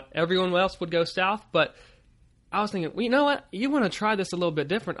parking lot, everyone else would go south. But I was thinking, well, you know what? You want to try this a little bit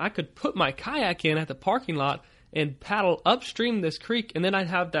different. I could put my kayak in at the parking lot and paddle upstream this creek, and then I'd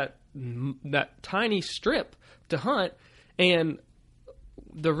have that tiny strip to hunt. And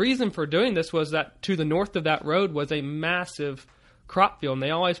the reason for doing this was that to the north of that road was a massive crop field, and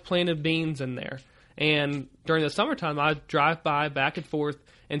they always planted beans in there. And during the summertime, I'd drive by back and forth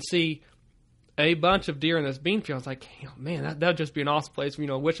and see a bunch of deer in this bean field. I was like, man, that would just be an awesome place.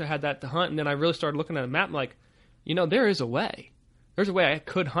 I wish I had that to hunt. And then I really started looking at a map and like, there is a way. There's a way I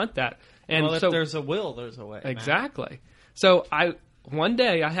could hunt that. And well, if there's a will, there's a way. Exactly. Man. So one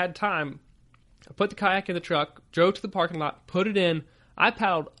day I had time. I put the kayak in the truck, drove to the parking lot, put it in. I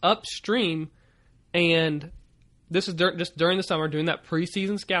paddled upstream, and this is just during the summer, doing that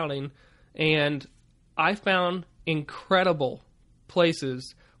preseason scouting, and I found incredible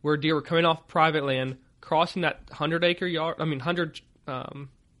places where deer were coming off private land, crossing that 100-acre yard. I mean,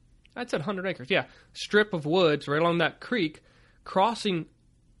 I'd said 100 acres. Yeah, strip of woods right along that creek, crossing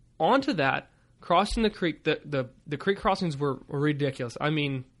onto that, crossing the creek. The creek crossings were ridiculous. I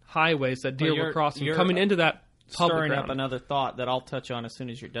mean, highways that deer were crossing, coming into that public stirring ground. Up another thought that I'll touch on as soon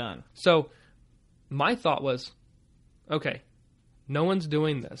as you're done. So my thought was, okay, no one's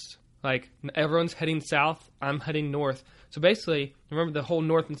doing this. Like, everyone's heading south, I'm heading north. So basically, remember the whole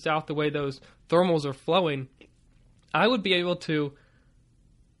north and south, the way those thermals are flowing, I would be able to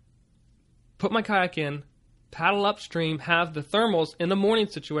put my kayak in, paddle upstream, have the thermals in the morning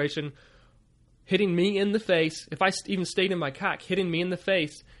situation hitting me in the face, if I even stayed in my kayak, hitting me in the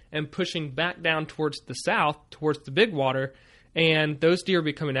face and pushing back down towards the south, towards the big water, and those deer would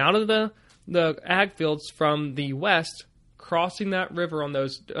be coming out of the ag fields from the west, crossing that river on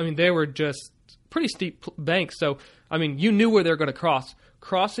those. I mean, they were just pretty steep banks. So, I mean, you knew where they were going to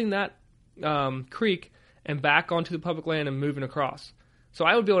crossing that creek and back onto the public land and moving across. So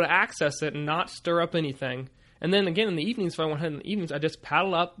I would be able to access it and not stir up anything. And then again in the evenings, if I went ahead in the evenings, I just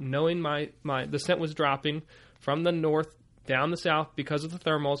paddle up, knowing the scent was dropping from the north down the south because of the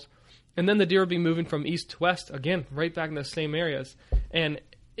thermals. And then the deer would be moving from east to west, again, right back in those same areas. And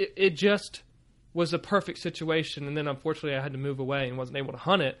it just was a perfect situation. And then unfortunately I had to move away and wasn't able to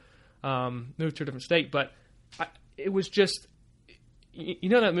hunt it, moved to a different state. But it was just, you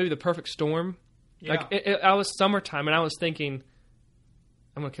know that movie, The Perfect Storm? Yeah. Like, I was summertime and I was thinking,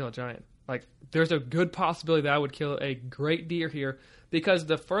 I'm going to kill a giant. Like, there's a good possibility that I would kill a great deer here, because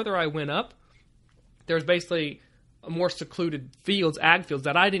the further I went up, there's basically more secluded fields, ag fields,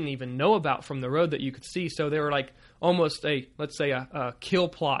 that I didn't even know about from the road that you could see. So they were like almost let's say a kill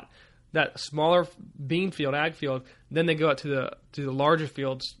plot, that smaller bean field, ag field. Then they go out to the larger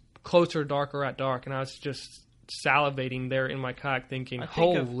fields, closer, darker at dark. And I was just salivating there in my kayak thinking,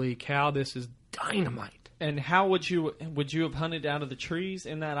 holy cow, this is dynamite. And how would you have hunted out of the trees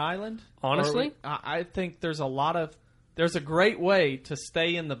in that island? Honestly, I think there's a great way to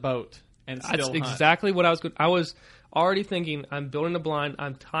stay in the boat and still hunt. That's exactly what I was. I was already thinking. I'm building a blind.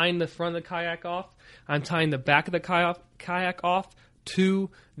 I'm tying the front of the kayak off. I'm tying the back of the kayak off to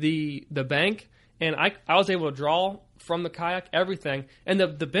the bank, and I was able to draw from the kayak everything. And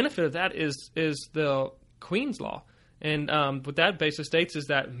the benefit of that is the Queen's Law, and what that basically states is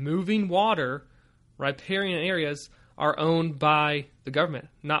that moving water, riparian areas, are owned by the government,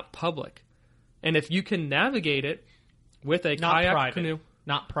 not public. And if you can navigate it with a kayak canoe,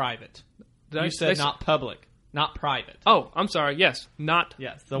 not private. You said not public, not private. Oh, I'm sorry. Yes, not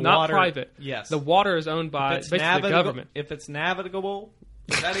water, private. Yes, the water is owned by basically the government. If it's navigable,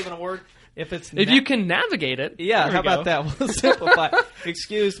 is that even a word? If you can navigate it, yeah. How about that? We'll simplify.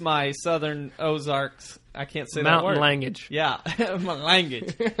 Excuse my Southern Ozarks. I can't say mountain that word. language. Yeah, my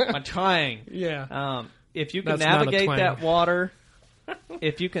language, my twang. Yeah. If you can navigate that water.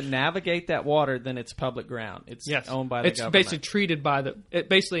 If you can navigate that water, then it's public ground. It's owned by the government. It's basically treated by the.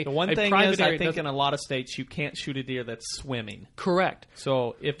 The one thing is, I think in a lot of states you can't shoot a deer that's swimming. Correct.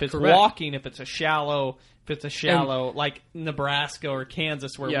 So if it's walking, if it's a shallow, like Nebraska or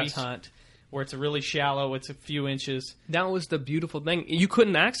Kansas where we hunt, where it's a really shallow, it's a few inches. That was the beautiful thing. You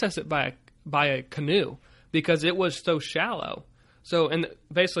couldn't access it by a canoe because it was so shallow. So, and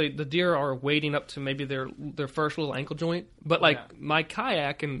basically the deer are wading up to maybe their first little ankle joint. But my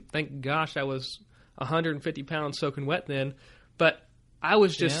kayak, and thank gosh I was 150 pounds soaking wet then, but I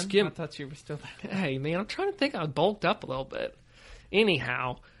was just skimming. I thought you were still there. Hey man, I'm trying to think. I bulked up a little bit.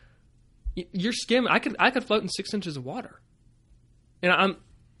 Anyhow, you're skimming. I could float in 6 inches of water. And I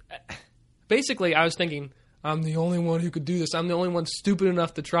was thinking, I'm the only one who could do this. I'm the only one stupid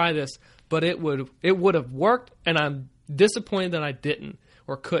enough to try this. But it would have worked, and I'm disappointed that I didn't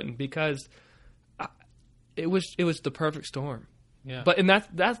or couldn't, because it was the perfect storm. Yeah. But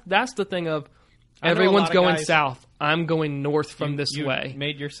that's the thing of everyone's going south. I'm going north from this way. You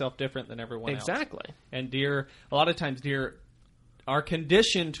made yourself different than everyone else. Exactly. And deer, a lot of times deer are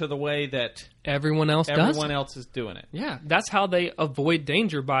conditioned to the way that everyone else is doing it. Yeah, that's how they avoid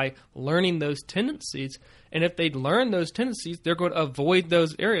danger, by learning those tendencies. And if they learn those tendencies, they're going to avoid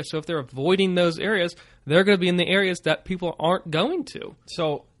those areas. So if they're avoiding those areas, they're going to be in the areas that people aren't going to.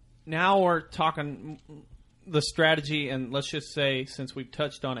 So now we're talking the strategy, and let's just say, since we've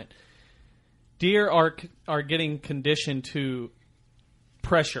touched on it, deer are getting conditioned to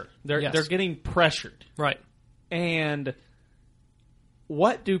pressure. They're getting pressured. Right. And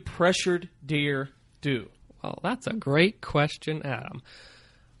what do pressured deer do? Well, that's a great question, Adam.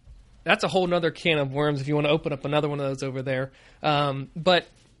 That's a whole nother can of worms if you want to open up another one of those over there. But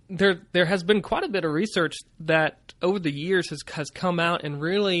there has been quite a bit of research that over the years has come out, and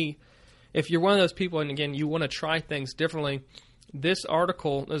really, if you're one of those people, and again, you want to try things differently, this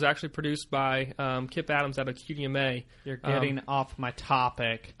article was actually produced by Kip Adams out of QDMA. You're getting off my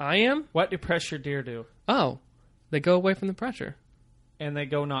topic. I am? What do pressured deer do? Oh, they go away from the pressure. And they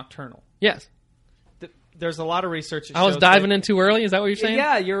go nocturnal. Yes. There's a lot of research that I was diving in too early? Is that what you're saying?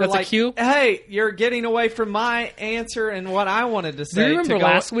 Yeah, that's like, a cue? Hey, you're getting away from my answer and what I wanted to say. Do you remember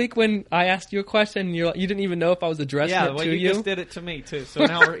last week when I asked you a question and you didn't even know if I was addressing it to you? Yeah, you just did it to me too, so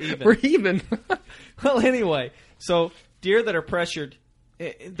now we're even. We're even. Well, anyway, so deer that are pressured,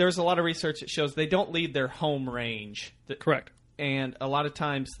 there's a lot of research that shows they don't leave their home range. Correct. And a lot of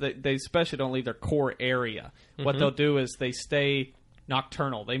times they especially don't leave their core area. Mm-hmm. What they'll do is they stay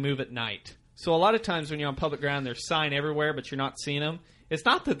nocturnal. They move at night. So a lot of times when you're on public ground, there's sign everywhere, but you're not seeing them. It's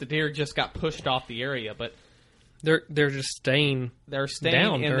not that the deer just got pushed off the area, but they're just staying. They're staying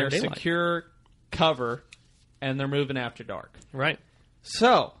down in their daylight. secure cover, and they're moving after dark. Right.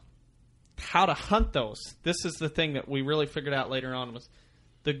 So, how to hunt those? This is the thing that we really figured out later on was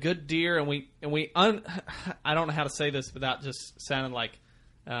the good deer, I don't know how to say this without just sounding like,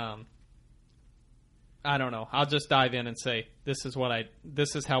 I don't know. I'll just dive in and say this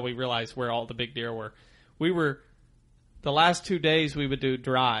is how we realized where all the big deer were. The last 2 days we would do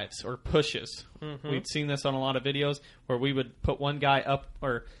drives or pushes. Mm-hmm. We'd seen this on a lot of videos where we would put one guy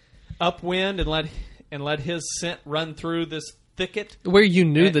upwind and let his scent run through this thicket. Where you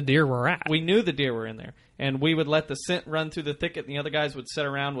knew the deer were at. We knew the deer were in there. And we would let the scent run through the thicket, and the other guys would sit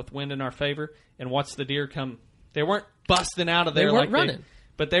around with wind in our favor and watch the deer come. They weren't busting out of there. They weren't running.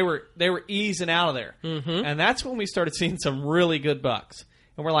 But they were easing out of there. Mm-hmm. And that's when we started seeing some really good bucks.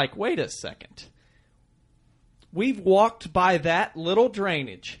 And we're like, wait a second. We've walked by that little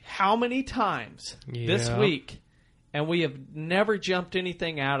drainage how many times this week, and we have never jumped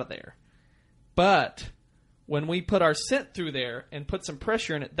anything out of there. But when we put our scent through there and put some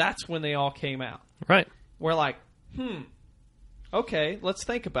pressure in it, that's when they all came out. Right. We're like, okay, let's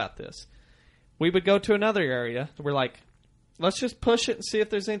think about this. We would go to another area. We're like, let's just push it and see if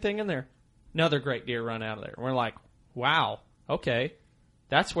there's anything in there. Another great deer run out of there. We're like, wow, okay.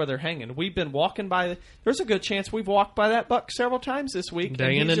 That's where they're hanging. We've been walking by. There's a good chance we've walked by that buck several times this week.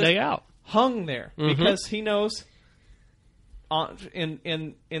 Day in and day out. Hung there because he knows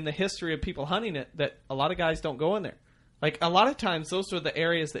in the history of people hunting it that a lot of guys don't go in there. Like a lot of times those were the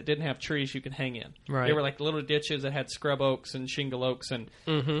areas that didn't have trees you could hang in. Right. They were like little ditches that had scrub oaks and shingle oaks and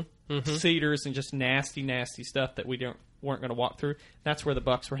cedars and just nasty, nasty stuff that we weren't going to walk through. That's where the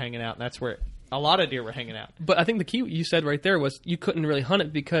bucks were hanging out, and that's where a lot of deer were hanging out. But I think the key you said right there was you couldn't really hunt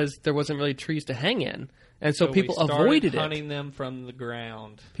it because there wasn't really trees to hang in. And so people avoided hunting them from the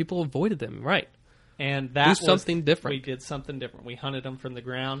ground. People avoided them, right. And that Do something different. We did something different. We hunted them from the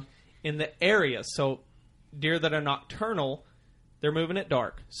ground in the area. So deer that are nocturnal, they're moving at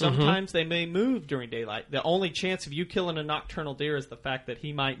dark. Sometimes they may move during daylight. The only chance of you killing a nocturnal deer is the fact that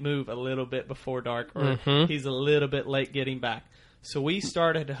he might move a little bit before dark or he's a little bit late getting back. So we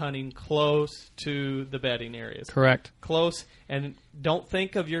started hunting close to the bedding areas. Correct. Close. And don't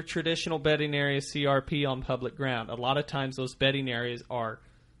think of your traditional bedding area CRP on public ground. A lot of times those bedding areas are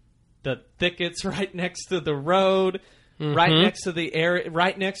the thickets right next to the road, right next to the area,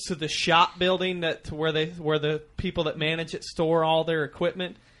 right next to the shop building where the people that manage it store all their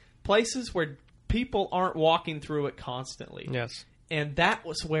equipment. Places where people aren't walking through it constantly. Yes. And that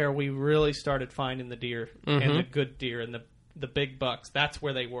was where we really started finding the deer and the good deer and the big bucks. That's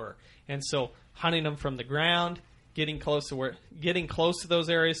where they were. And so hunting them from the ground, getting close to those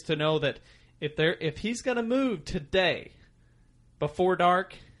areas to know that if he's going to move today before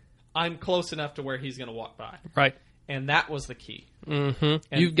dark, I'm close enough to where he's going to walk by. Right. And that was the key.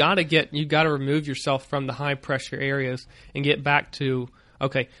 You've got to remove yourself from the high pressure areas and get back to,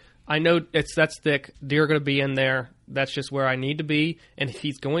 okay, I know that's thick. Deer are going to be in there. That's just where I need to be. And if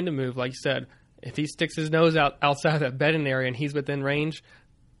he's going to move, like you said, if he sticks his nose outside of that bedding area and he's within range,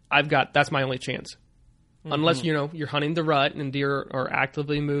 that's my only chance. Unless, you're hunting the rut and deer are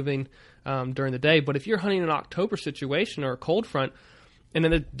actively moving during the day. But if you're hunting an October situation or a cold front and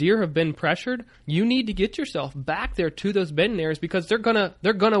then the deer have been pressured, you need to get yourself back there to those bedding areas because they're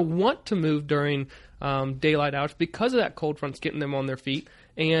gonna want to move during daylight hours because of that cold front's getting them on their feet.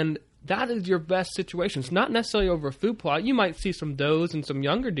 And that is your best situation. It's not necessarily over a food plot. You might see some does and some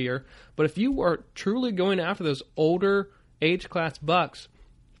younger deer, but if you are truly going after those older age class bucks,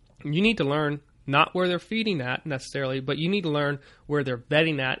 you need to learn not where they're feeding at necessarily, but you need to learn where they're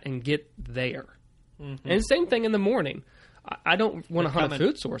bedding at and get there. And the same thing in the morning. I don't want to hunt a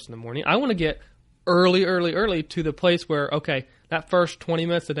food source in the morning. I want to get early to the place where, okay, that first 20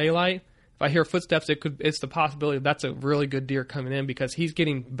 minutes of daylight, if I hear footsteps, it's the possibility that's a really good deer coming in because he's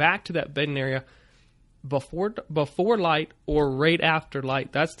getting back to that bedding area before light or right after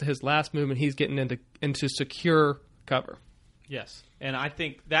light. That's his last movement. He's getting into secure cover. Yes, and I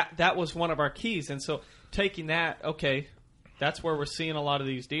think that was one of our keys. And so taking that, okay, that's where we're seeing a lot of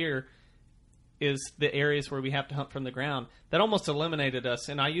these deer is the areas where we have to hunt from the ground. That almost eliminated us.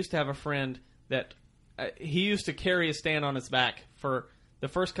 And I used to have a friend that he used to carry a stand on his back for the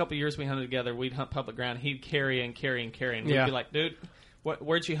first couple of years we hunted together. We'd hunt public ground. He'd carry and carry and carry. And we'd be like, dude,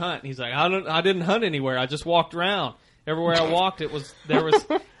 where'd you hunt? And he's like, I didn't hunt anywhere. I just walked around. Everywhere I walked, it was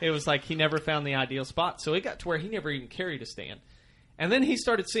like he never found the ideal spot. So it got to where he never even carried a stand. And then he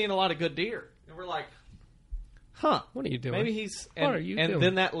started seeing a lot of good deer. And we're like, huh, what are you doing? Maybe he's... And, what are you and doing?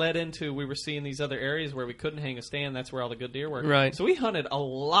 then that led into, we were seeing these other areas where we couldn't hang a stand. That's where all the good deer were. Right. So we hunted a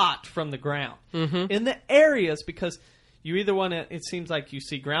lot from the ground. In the areas, because you either want to... It seems like you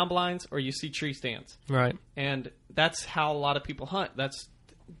see ground blinds or you see tree stands. Right. And that's how a lot of people hunt.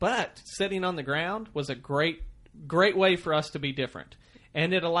 But sitting on the ground was a great way for us to be different.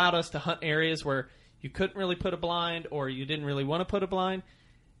 And it allowed us to hunt areas where you couldn't really put a blind or you didn't really want to put a blind.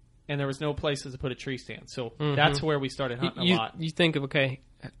 And there was no places to put a tree stand. So that's where we started hunting a lot. You think of, okay,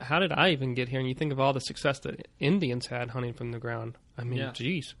 how did I even get here? And you think of all the success that Indians had hunting from the ground. I mean,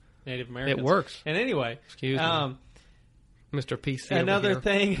 geez. Native Americans. It works. And anyway, Excuse me. Mr. PC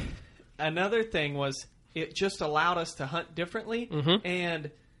Another thing was it just allowed us to hunt differently. And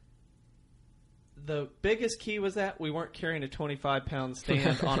the biggest key was that we weren't carrying a 25-pound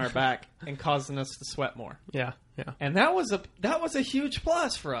stand on our back and causing us to sweat more. Yeah. And that was a huge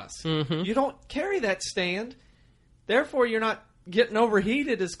plus for us. You don't carry that stand, therefore you're not getting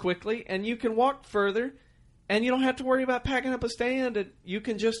overheated as quickly, and you can walk further, and you don't have to worry about packing up a stand. And you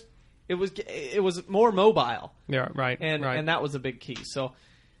can just it was more mobile. Yeah, right. And that was a big key. So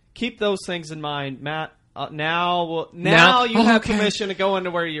keep those things in mind, Matt. Now you have permission to go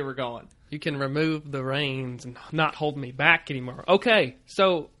into where you were going. You can remove the reins and not hold me back anymore. Okay,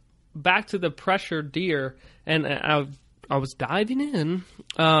 so back to the pressured deer, and I was diving in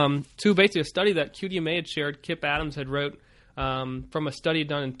to basically a study that QDMA had shared. Kip Adams had wrote from a study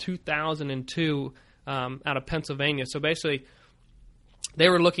done in 2002 out of Pennsylvania. So basically, they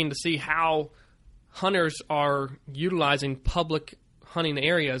were looking to see how hunters are utilizing public hunting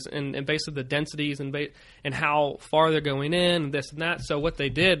areas and basically the densities and how far they're going in and this and that. So what they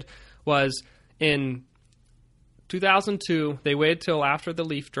did was in 2002, they waited till after the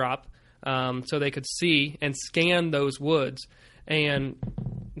leaf drop so they could see and scan those woods. And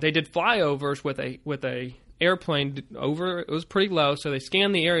they did flyovers with a airplane over. It was pretty low, so they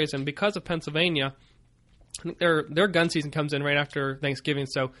scanned the areas. And because of Pennsylvania, their gun season comes in right after Thanksgiving.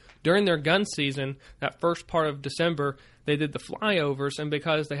 So during their gun season, that first part of December, they did the flyovers. And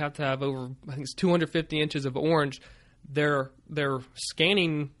because they have to have over, I think it's 250 inches of orange, their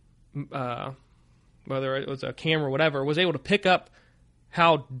scanning, whether it was a camera or whatever, was able to pick up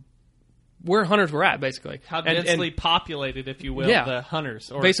where hunters were at, basically. How densely populated, if you will, the hunters.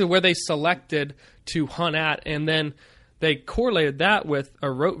 Or basically where they selected to hunt at, and then they correlated that with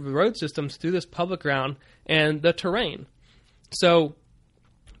road systems through this public ground and the terrain. So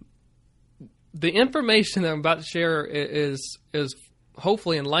the information that I'm about to share is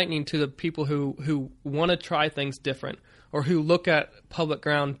hopefully enlightening to the people who want to try things different or who look at public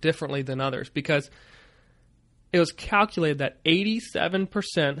ground differently than others, because it was calculated that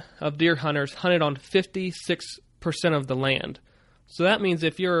 87% of deer hunters hunted on 56% of the land. So that means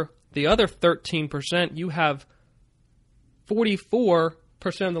if you're the other 13%, you have 44%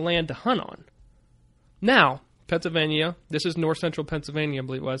 of the land to hunt on. Now, Pennsylvania, this is north central Pennsylvania, I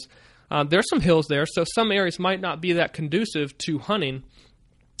believe it was. There's some hills there, so some areas might not be that conducive to hunting,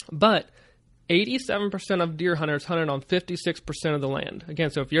 but 87% of deer hunters hunted on 56% of the land. Again,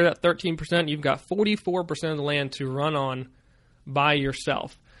 so if you're at 13%, you've got 44% of the land to run on by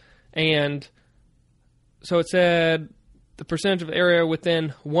yourself. And so it said the percentage of area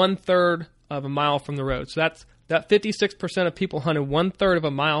within 1/3 of a mile from the road. So that 56% of people hunted 1/3 of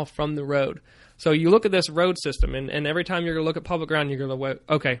a mile from the road. So you look at this road system, and every time you're going to look at public ground, you're going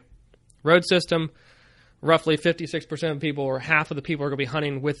to, okay, road system, roughly 56% of people or half of the people are going to be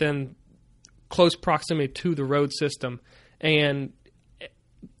hunting within close proximity to the road system. And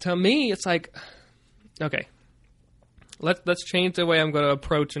to me, it's like, okay, let's change the way I'm going to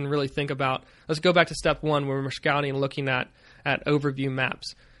approach and really think about. Let's go back to step one where we're scouting and looking at overview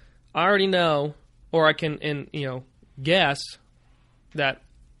maps. I already know, or I can guess that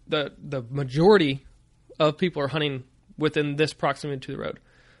the majority of people are hunting within this proximity to the road.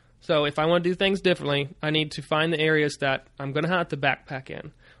 So if I want to do things differently, I need to find the areas that I'm going to have to backpack in,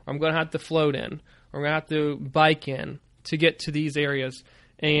 or I'm going to have to float in, or I'm going to have to bike in to get to these areas.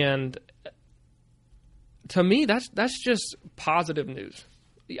 And to me, that's just positive news.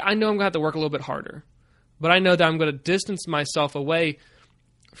 I know I'm going to have to work a little bit harder, but I know that I'm going to distance myself away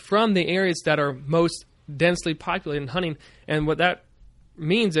from the areas that are most densely populated in hunting. And what that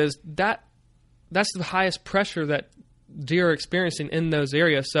means is that's the highest pressure that deer are experiencing in those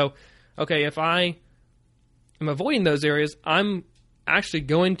areas. So, okay, if I am avoiding those areas, I'm actually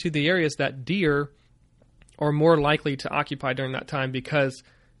going to the areas that deer are more likely to occupy during that time because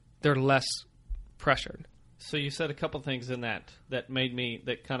they're less pressured. So you said a couple things in that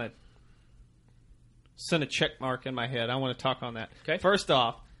kind of sent a check mark in my head. I want to talk on that. Okay. First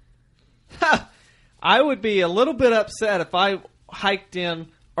off, I would be a little bit upset if I hiked in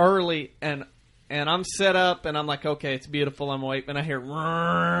early and I'm set up and I'm like, okay, it's beautiful. I'm waiting, and I hear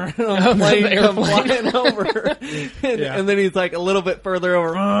a plane come flying over, and then he's like a little bit further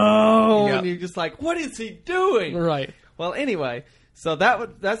over, and you're just like, what is he doing? Right. Well, anyway, so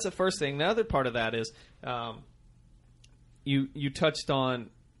that's the first thing. The other part of that is, you touched on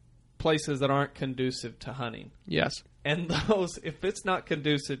places that aren't conducive to hunting. Yes. And those, if it's not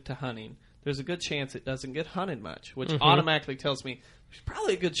conducive to hunting, there's a good chance it doesn't get hunted much, which automatically tells me there's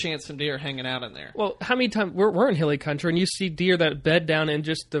probably a good chance some deer are hanging out in there. Well, how many times we're in hilly country and you see deer that bed down in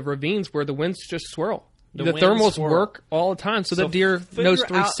just the ravines where the winds just swirl. The thermals work all the time, so the deer knows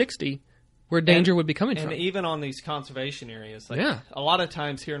 360 where danger would be coming from. And even on these conservation areas, a lot of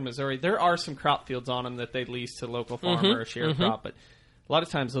times here in Missouri, there are some crop fields on them that they lease to local farmer or share crop, but a lot of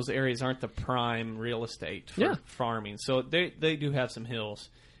times those areas aren't the prime real estate for farming. So they do have some hills.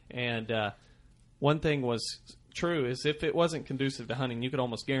 And one thing was true is if it wasn't conducive to hunting, you could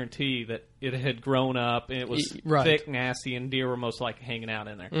almost guarantee that it had grown up and it was thick, nasty, and deer were most likely hanging out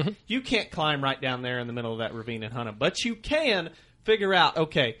in there. You can't climb right down there in the middle of that ravine and hunt them, but you can figure out,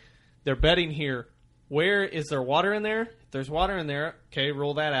 okay, they're bedding here. Where is there water in there? If there's water in there, okay,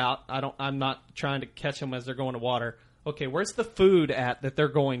 rule that out. I'm not trying to catch them as they're going to water. Okay, where's the food at that they're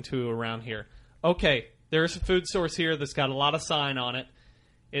going to around here? Okay, there's a food source here that's got a lot of sign on it.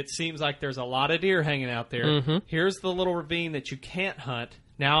 It seems like there's a lot of deer hanging out there. Here's the little ravine that you can't hunt.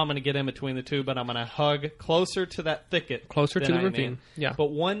 Now I'm going to get in between the two, but I'm going to hug closer to that thicket. Closer to the ravine, yeah.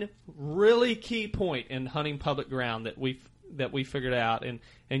 But one really key point in hunting public ground that we figured out and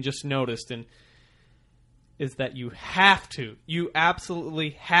just noticed is that you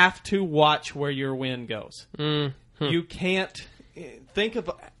absolutely have to watch where your wind goes. You can't think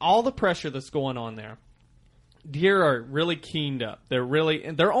of all the pressure that's going on there. Deer are really keened up.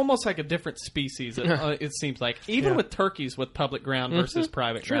 They're almost like a different species. It seems like even with turkeys with public ground versus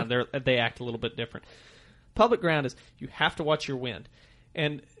private ground, they act a little bit different. Public ground is you have to watch your wind,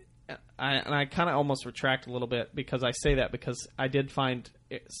 and I kind of almost retract a little bit because I say that because I did find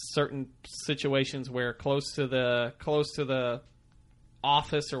certain situations where close to the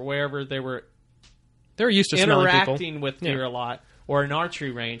office or wherever they're used to interacting with deer a lot, or an archery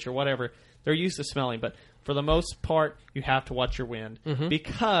range or whatever. They're used to smelling, but for the most part, you have to watch your wind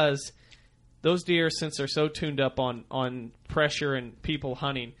because those deer, since they're so tuned up on pressure and people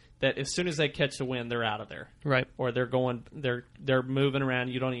hunting, that as soon as they catch the wind, they're out of there, right? Or they're moving around.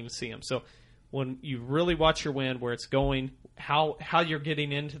 You don't even see them. So when you really watch your wind, where it's going, how you're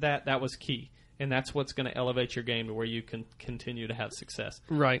getting into that was key, and that's what's going to elevate your game to where you can continue to have success,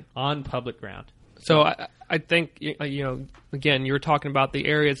 right, on public ground. So I think again, you were talking about the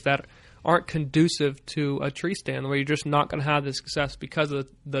areas that aren't conducive to a tree stand, where you're just not going to have the success because of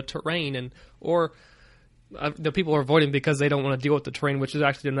the terrain, or the people are avoiding because they don't want to deal with the terrain, which is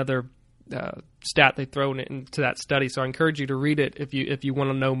actually another stat they've thrown into that study. So I encourage you to read it if you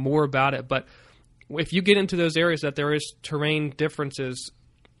want to know more about it. But if you get into those areas that there is terrain differences,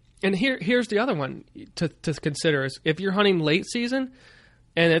 and here's the other one to consider is if you're hunting late season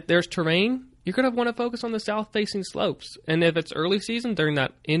and if there's terrain, you're going to want to focus on the south-facing slopes. And if it's early season during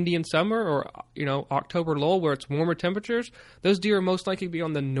that Indian summer or October lull where it's warmer temperatures, those deer are most likely to be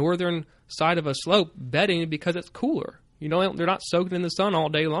on the northern side of a slope bedding because it's cooler. They're not soaking in the sun all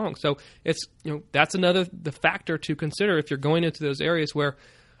day long. So it's that's the factor to consider if you're going into those areas where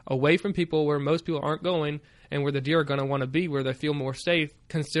away from people, where most people aren't going, and where the deer are going to want to be, where they feel more safe.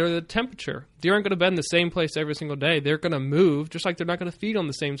 Consider the temperature. Deer aren't going to bed in the same place every single day. They're going to move, just like they're not going to feed on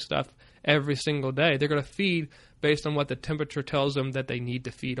the same stuff every single day. They're going to feed based on what the temperature tells them that they need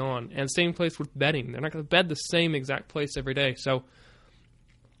to feed on. And same place with bedding. They're not going to bed the same exact place every day. So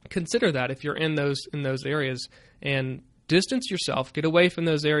consider that if you're in those areas, and distance yourself. Get away from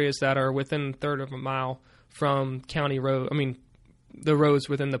those areas that are within a third of a mile from county road. I mean, the roads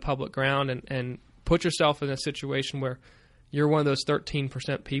within the public ground, and put yourself in a situation where you're one of those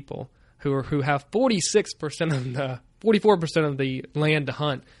 13% people who have 44% of the land to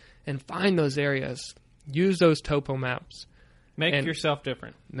hunt, and find those areas. Use those topo maps. Make yourself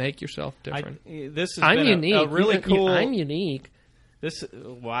different. Make yourself different. I'm unique. A really cool. I'm unique.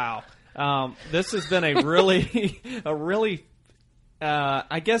 Wow. This has been a really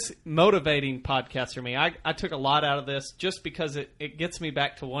I guess motivating podcast for me. I took a lot out of this just because it gets me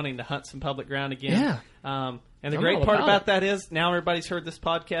back to wanting to hunt some public ground again. Yeah. And the great part about that is now everybody's heard this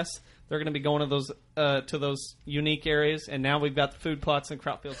podcast. They're going to be going to those unique areas, and now we've got the food plots and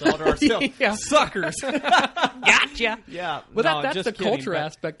crop fields all to ourselves. Yeah. Suckers. Gotcha. Yeah. Well, that's the culture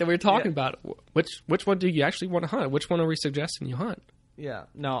aspect that we were talking about. Which one do you actually want to hunt? Which one are we suggesting you hunt? Yeah,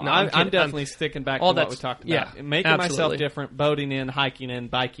 no, No, I'm I'm kidding. definitely sticking back to all what we that's- talked yeah, about. Making myself absolutely. different, boating in, hiking in,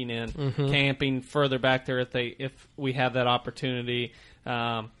 biking in, camping further back there if we have that opportunity.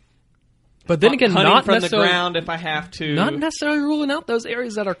 But then again, hunting not from the necessarily ground if I have to. not necessarily ruling out those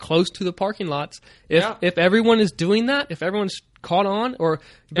areas that are close to the parking lots. Yeah. If everyone is doing that, if everyone's caught on, or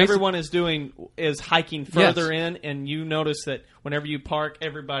Everyone is hiking further in, and you notice that whenever you park,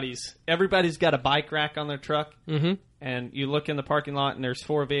 everybody's got a bike rack on their truck, and you look in the parking lot, and there's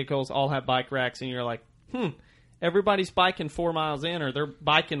 4 vehicles, all have bike racks, and you're like, everybody's biking 4 miles in, or they're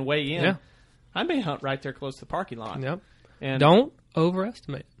biking way in. Yeah. I may hunt right there close to the parking lot. Yep. And Don't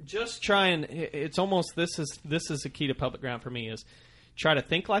overestimate. just try and it's almost this is the key to public ground for me is try to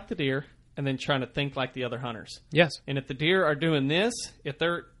think like the deer, and then trying to think like the other hunters. Yes. And if the deer are doing this, if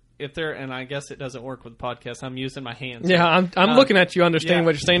they're and I guess it doesn't work with the podcast, I'm using my hands. Yeah, I'm looking at you, understanding yeah.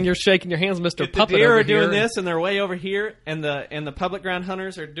 what you're saying. You're shaking your hands, Mr. If the Puppet. deer over are doing here. this and they're way over here, and the public ground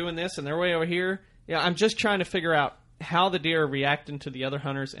hunters are doing this and they're way over here, I'm just trying to figure out how the deer are reacting to the other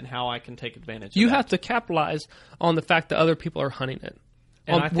hunters and how I can take advantage You of that. have to capitalize on the fact that other people are hunting it.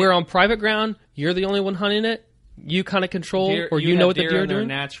 And I think- Where on private ground, you're the only one hunting it. You kind of control, Deer- or you know have what the deer are in their doing.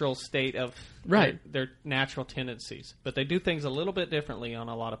 natural state of Right. their natural tendencies, but they do things a little bit differently on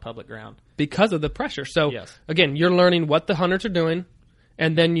a lot of public ground. Because of the pressure. So, Yes. again, you're learning what the hunters are doing,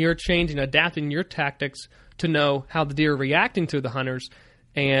 and then you're changing, adapting your tactics to know how the deer are reacting to the hunters,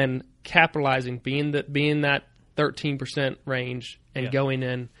 and capitalizing, being that 13% range, and Yeah. going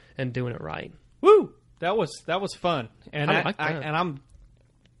in and doing it right. Woo! That was fun, and I like that.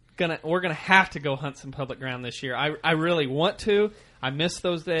 we're gonna have to go hunt some public ground this year. I really want to. I miss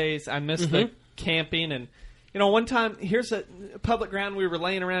those days. I miss the camping, and one time here's a public ground. We were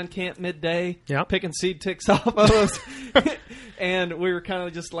laying around camp midday, Yep. picking seed ticks off of us, and we were kind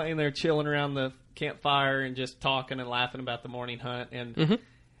of just laying there chilling around the campfire and just talking and laughing about the morning hunt. And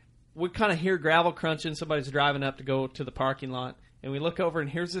we kind of hear gravel crunching. Somebody's driving up to go to the parking lot, and we look over, and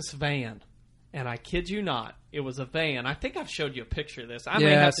here's this van. And I kid you not, it was a van. I think I've showed you a picture of this. I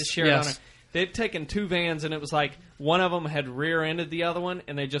may have to share it on it. They'd taken 2 vans, and it was like one of them had rear-ended the other one,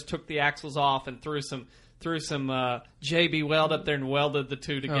 and they just took the axles off and threw some JB weld up there and welded the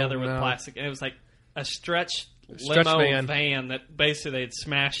two together with plastic. And it was like a stretch limo van that basically they'd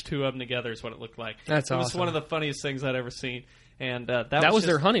smashed 2 of them together is what it looked like. That's awesome. It was awesome. one of the funniest things I'd ever seen. And that was just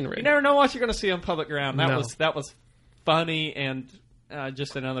their hunting rig. You never know what you're going to see on public ground. That No. was funny and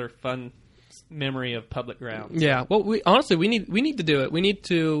just another fun memory of public ground. Yeah. Well, we need to do it. We need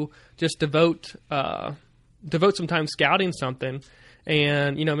to just devote some time scouting something,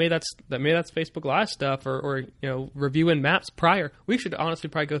 and maybe that's Facebook Live stuff, or reviewing maps prior. We should honestly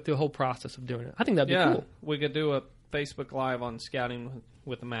probably go through a whole process of doing it. I think that'd be cool. We could do a Facebook Live on scouting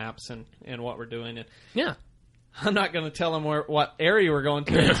with the maps and what we're doing. And Yeah. I'm not going to tell them what area we're going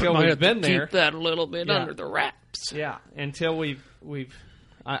to until Might we've have to been there. Keep that a little bit Yeah. under the wraps. Yeah, until we've.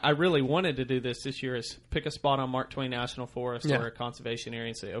 I really wanted to do this year is pick a spot on Mark Twain National Forest Yeah. or a conservation area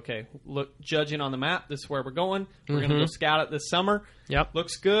and say, okay, look, judging on the map, this is where we're going. We're going to go scout it this summer. Yep.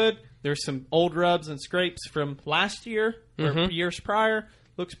 Looks good. There's some old rubs and scrapes from last year or years prior.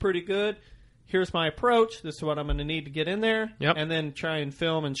 Looks pretty good. Here's my approach. This is what I'm going to need to get in there. Yep. And then try and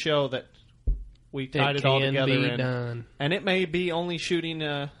film and show that we tied it can all together. be done. And it may be only shooting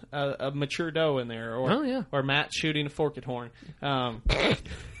a mature doe in there, or Matt shooting a forked horn.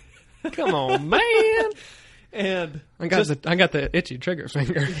 Come on, man! And I got the itchy trigger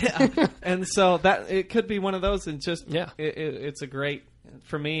finger. yeah, and so that it could be one of those, and just Yeah. it's a great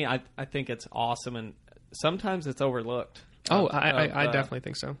for me. I think it's awesome, and sometimes it's overlooked. Oh, I definitely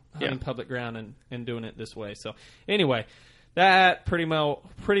think so. Hunting public ground and doing it this way. So anyway, that pretty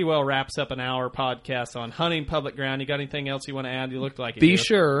well wraps up an hour podcast on hunting public ground. You got anything else you want to add? You look like it. Be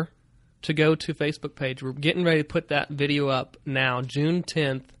sure to go to Facebook page. We're getting ready to put that video up now, June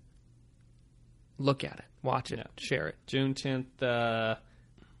 10th. Look at it. Watch it. Share it. June 10th,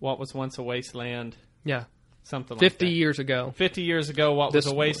 what was once a wasteland. Yeah. Something like 50 that. years ago. 50 years ago, what was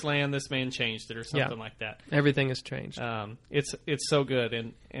This- a wasteland, this man changed it, or something like that. Everything has changed. It's so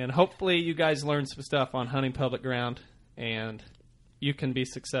good, and hopefully you guys learned some stuff on hunting public ground, and you can be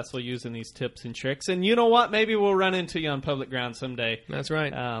successful using these tips and tricks. And you know what? Maybe we'll run into you on public ground someday. That's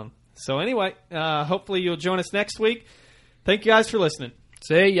right. So anyway, hopefully you'll join us next week. Thank you guys for listening.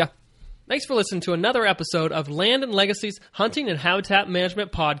 See ya. Thanks for listening to another episode of Land and Legacy's Hunting and Habitat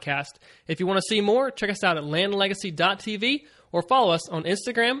Management Podcast. If you want to see more, check us out at landandlegacy.tv or follow us on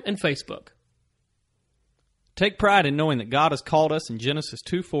Instagram and Facebook. Take pride in knowing that God has called us in Genesis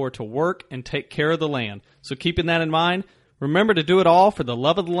 2:4 to work and take care of the land. So keeping that in mind, remember to do it all for the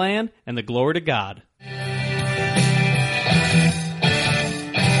love of the land and the glory to God.